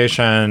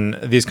presentation,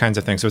 these kinds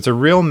of things. So it's a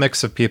real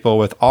mix of people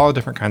with all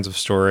different kinds of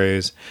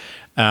stories,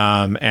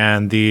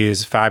 and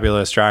these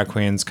fabulous drag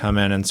queens come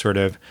in and sort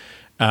of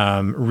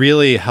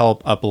really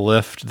help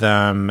uplift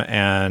them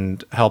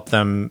and help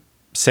them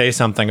say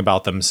something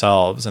about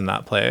themselves in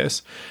that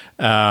place.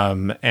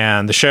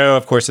 And the show,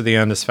 of course, at the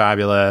end is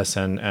fabulous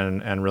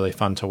and really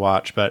fun to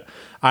watch. But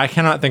I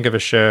cannot think of a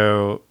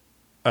show,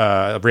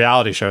 a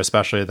reality show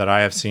especially, that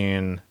I have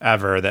seen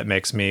ever that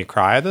makes me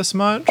cry this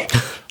much,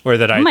 or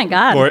that oh my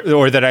God.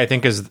 or that I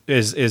think is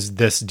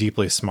this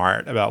deeply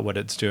smart about what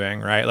it's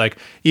doing, right? Like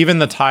even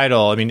the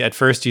title, I mean, at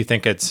first you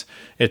think it's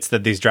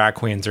that these drag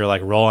queens are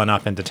like rolling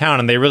up into town,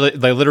 and they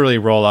literally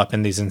roll up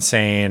in these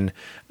insane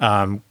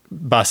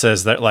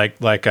buses that like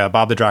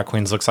Bob the Drag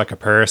Queens looks like a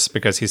purse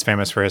because he's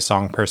famous for his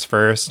song Purse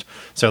First.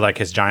 So like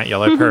his giant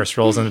yellow purse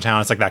rolls into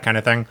town. It's like that kind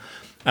of thing.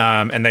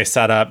 And they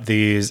set up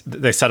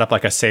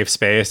like a safe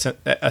space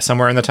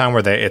somewhere in the town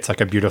where it's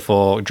like a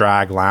beautiful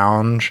drag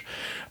lounge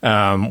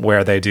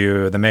where they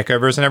do the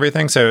makeovers and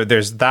everything. So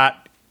there's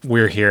that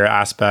We're Here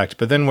aspect.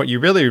 But then what you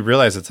really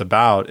realize it's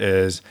about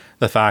is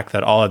the fact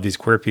that all of these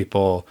queer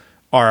people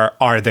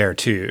are there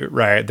too,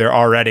 right? They're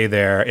already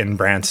there in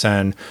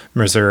Branson,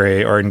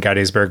 Missouri, or in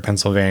Gettysburg,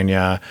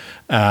 Pennsylvania,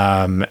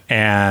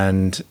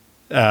 and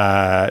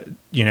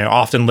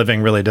often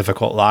living really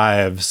difficult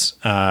lives,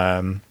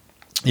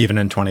 even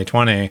in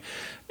 2020.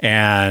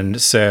 And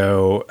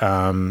so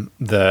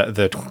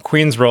the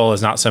Queen's role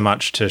is not so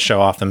much to show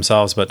off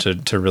themselves, but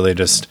to really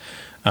just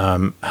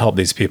help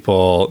these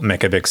people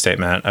make a big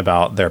statement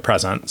about their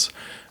presence.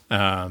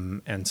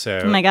 And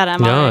so, oh my God,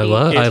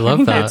 I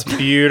love that. It's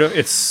beautiful.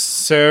 It's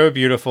so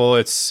beautiful.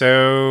 It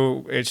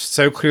so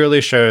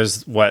clearly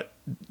shows what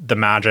the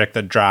magic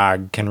that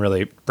drag can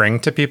really bring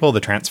to people,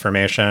 the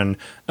transformation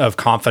of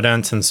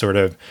confidence and sort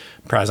of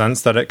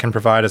presence that it can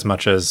provide, as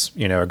much as,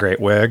 a great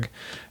wig.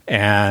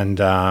 And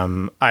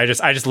I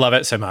just love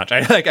it so much.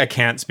 I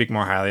can't speak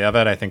more highly of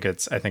it. I think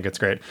it's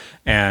great.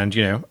 And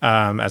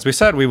as we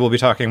said, we will be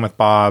talking with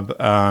Bob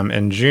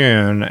in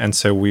June, and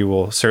so we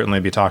will certainly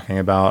be talking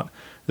about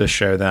this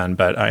show then.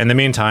 But in the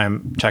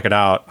meantime, check it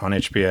out on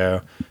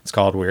HBO. It's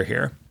called We're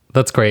Here.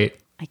 That's great.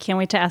 I can't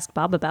wait to ask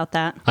Bob about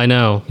that. I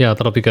know. Yeah,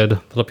 that'll be good.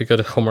 That'll be good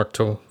homework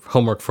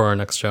for our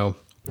next show.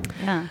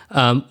 Yeah.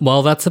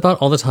 Well, that's about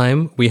all the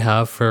time we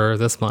have for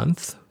this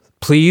month.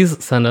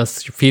 Please send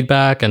us your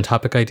feedback and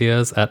topic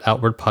ideas at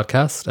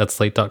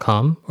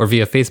outwardpodcast@slate.com or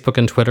via Facebook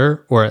and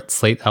Twitter or at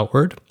Slate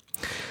Outward.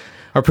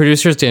 Our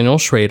producer is Daniel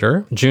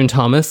Schrader. June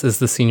Thomas is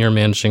the senior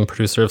managing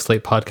producer of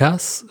Slate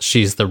Podcasts.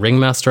 She's the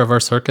ringmaster of our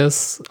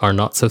circus, our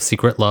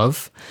not-so-secret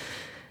love.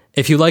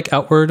 If you like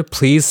Outward,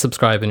 please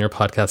subscribe in your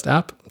podcast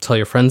app. Tell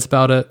your friends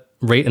about it.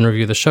 Rate and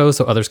review the show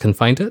so others can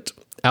find it.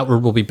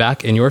 Outward will be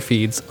back in your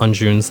feeds on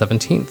June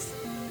 17th.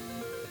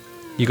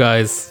 You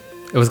guys,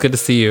 it was good to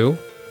see you.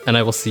 And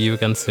I will see you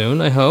again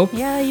soon, I hope.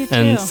 Yeah, you too.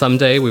 And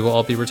someday we will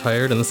all be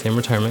retired in the same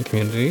retirement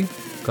community,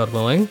 God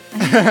willing.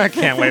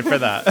 Can't wait for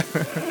that.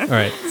 All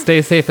right.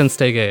 Stay safe and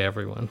stay gay,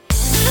 everyone.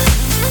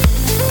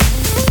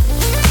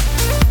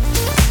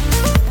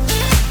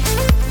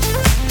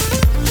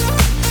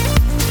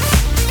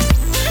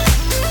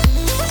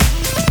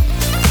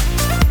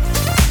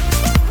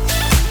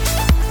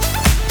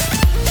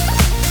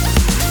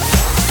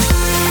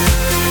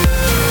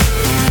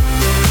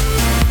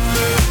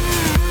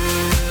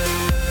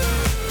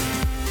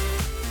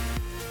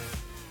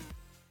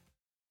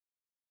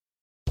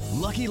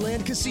 Lucky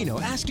Land Casino,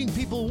 asking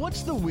people,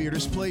 what's the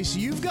weirdest place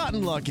you've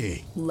gotten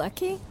lucky?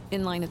 Lucky?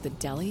 In line at the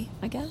deli,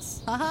 I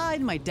guess? Aha,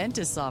 in my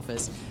dentist's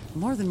office.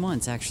 More than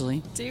once,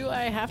 actually. Do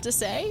I have to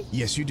say?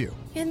 Yes, you do.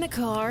 In the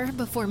car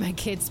before my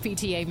kids'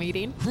 PTA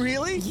meeting.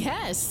 Really?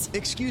 Yes.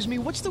 Excuse me,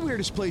 what's the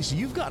weirdest place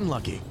you've gotten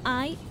lucky?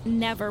 I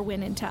never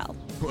win and tell.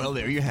 Well,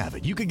 there you have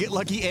it. You can get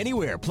lucky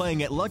anywhere,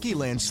 playing at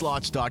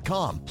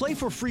LuckyLandSlots.com. Play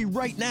for free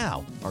right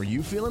now. Are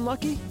you feeling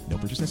lucky? No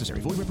purchase necessary.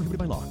 Void where prohibited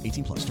by law.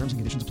 18+. Terms and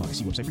conditions apply.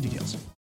 See website for details.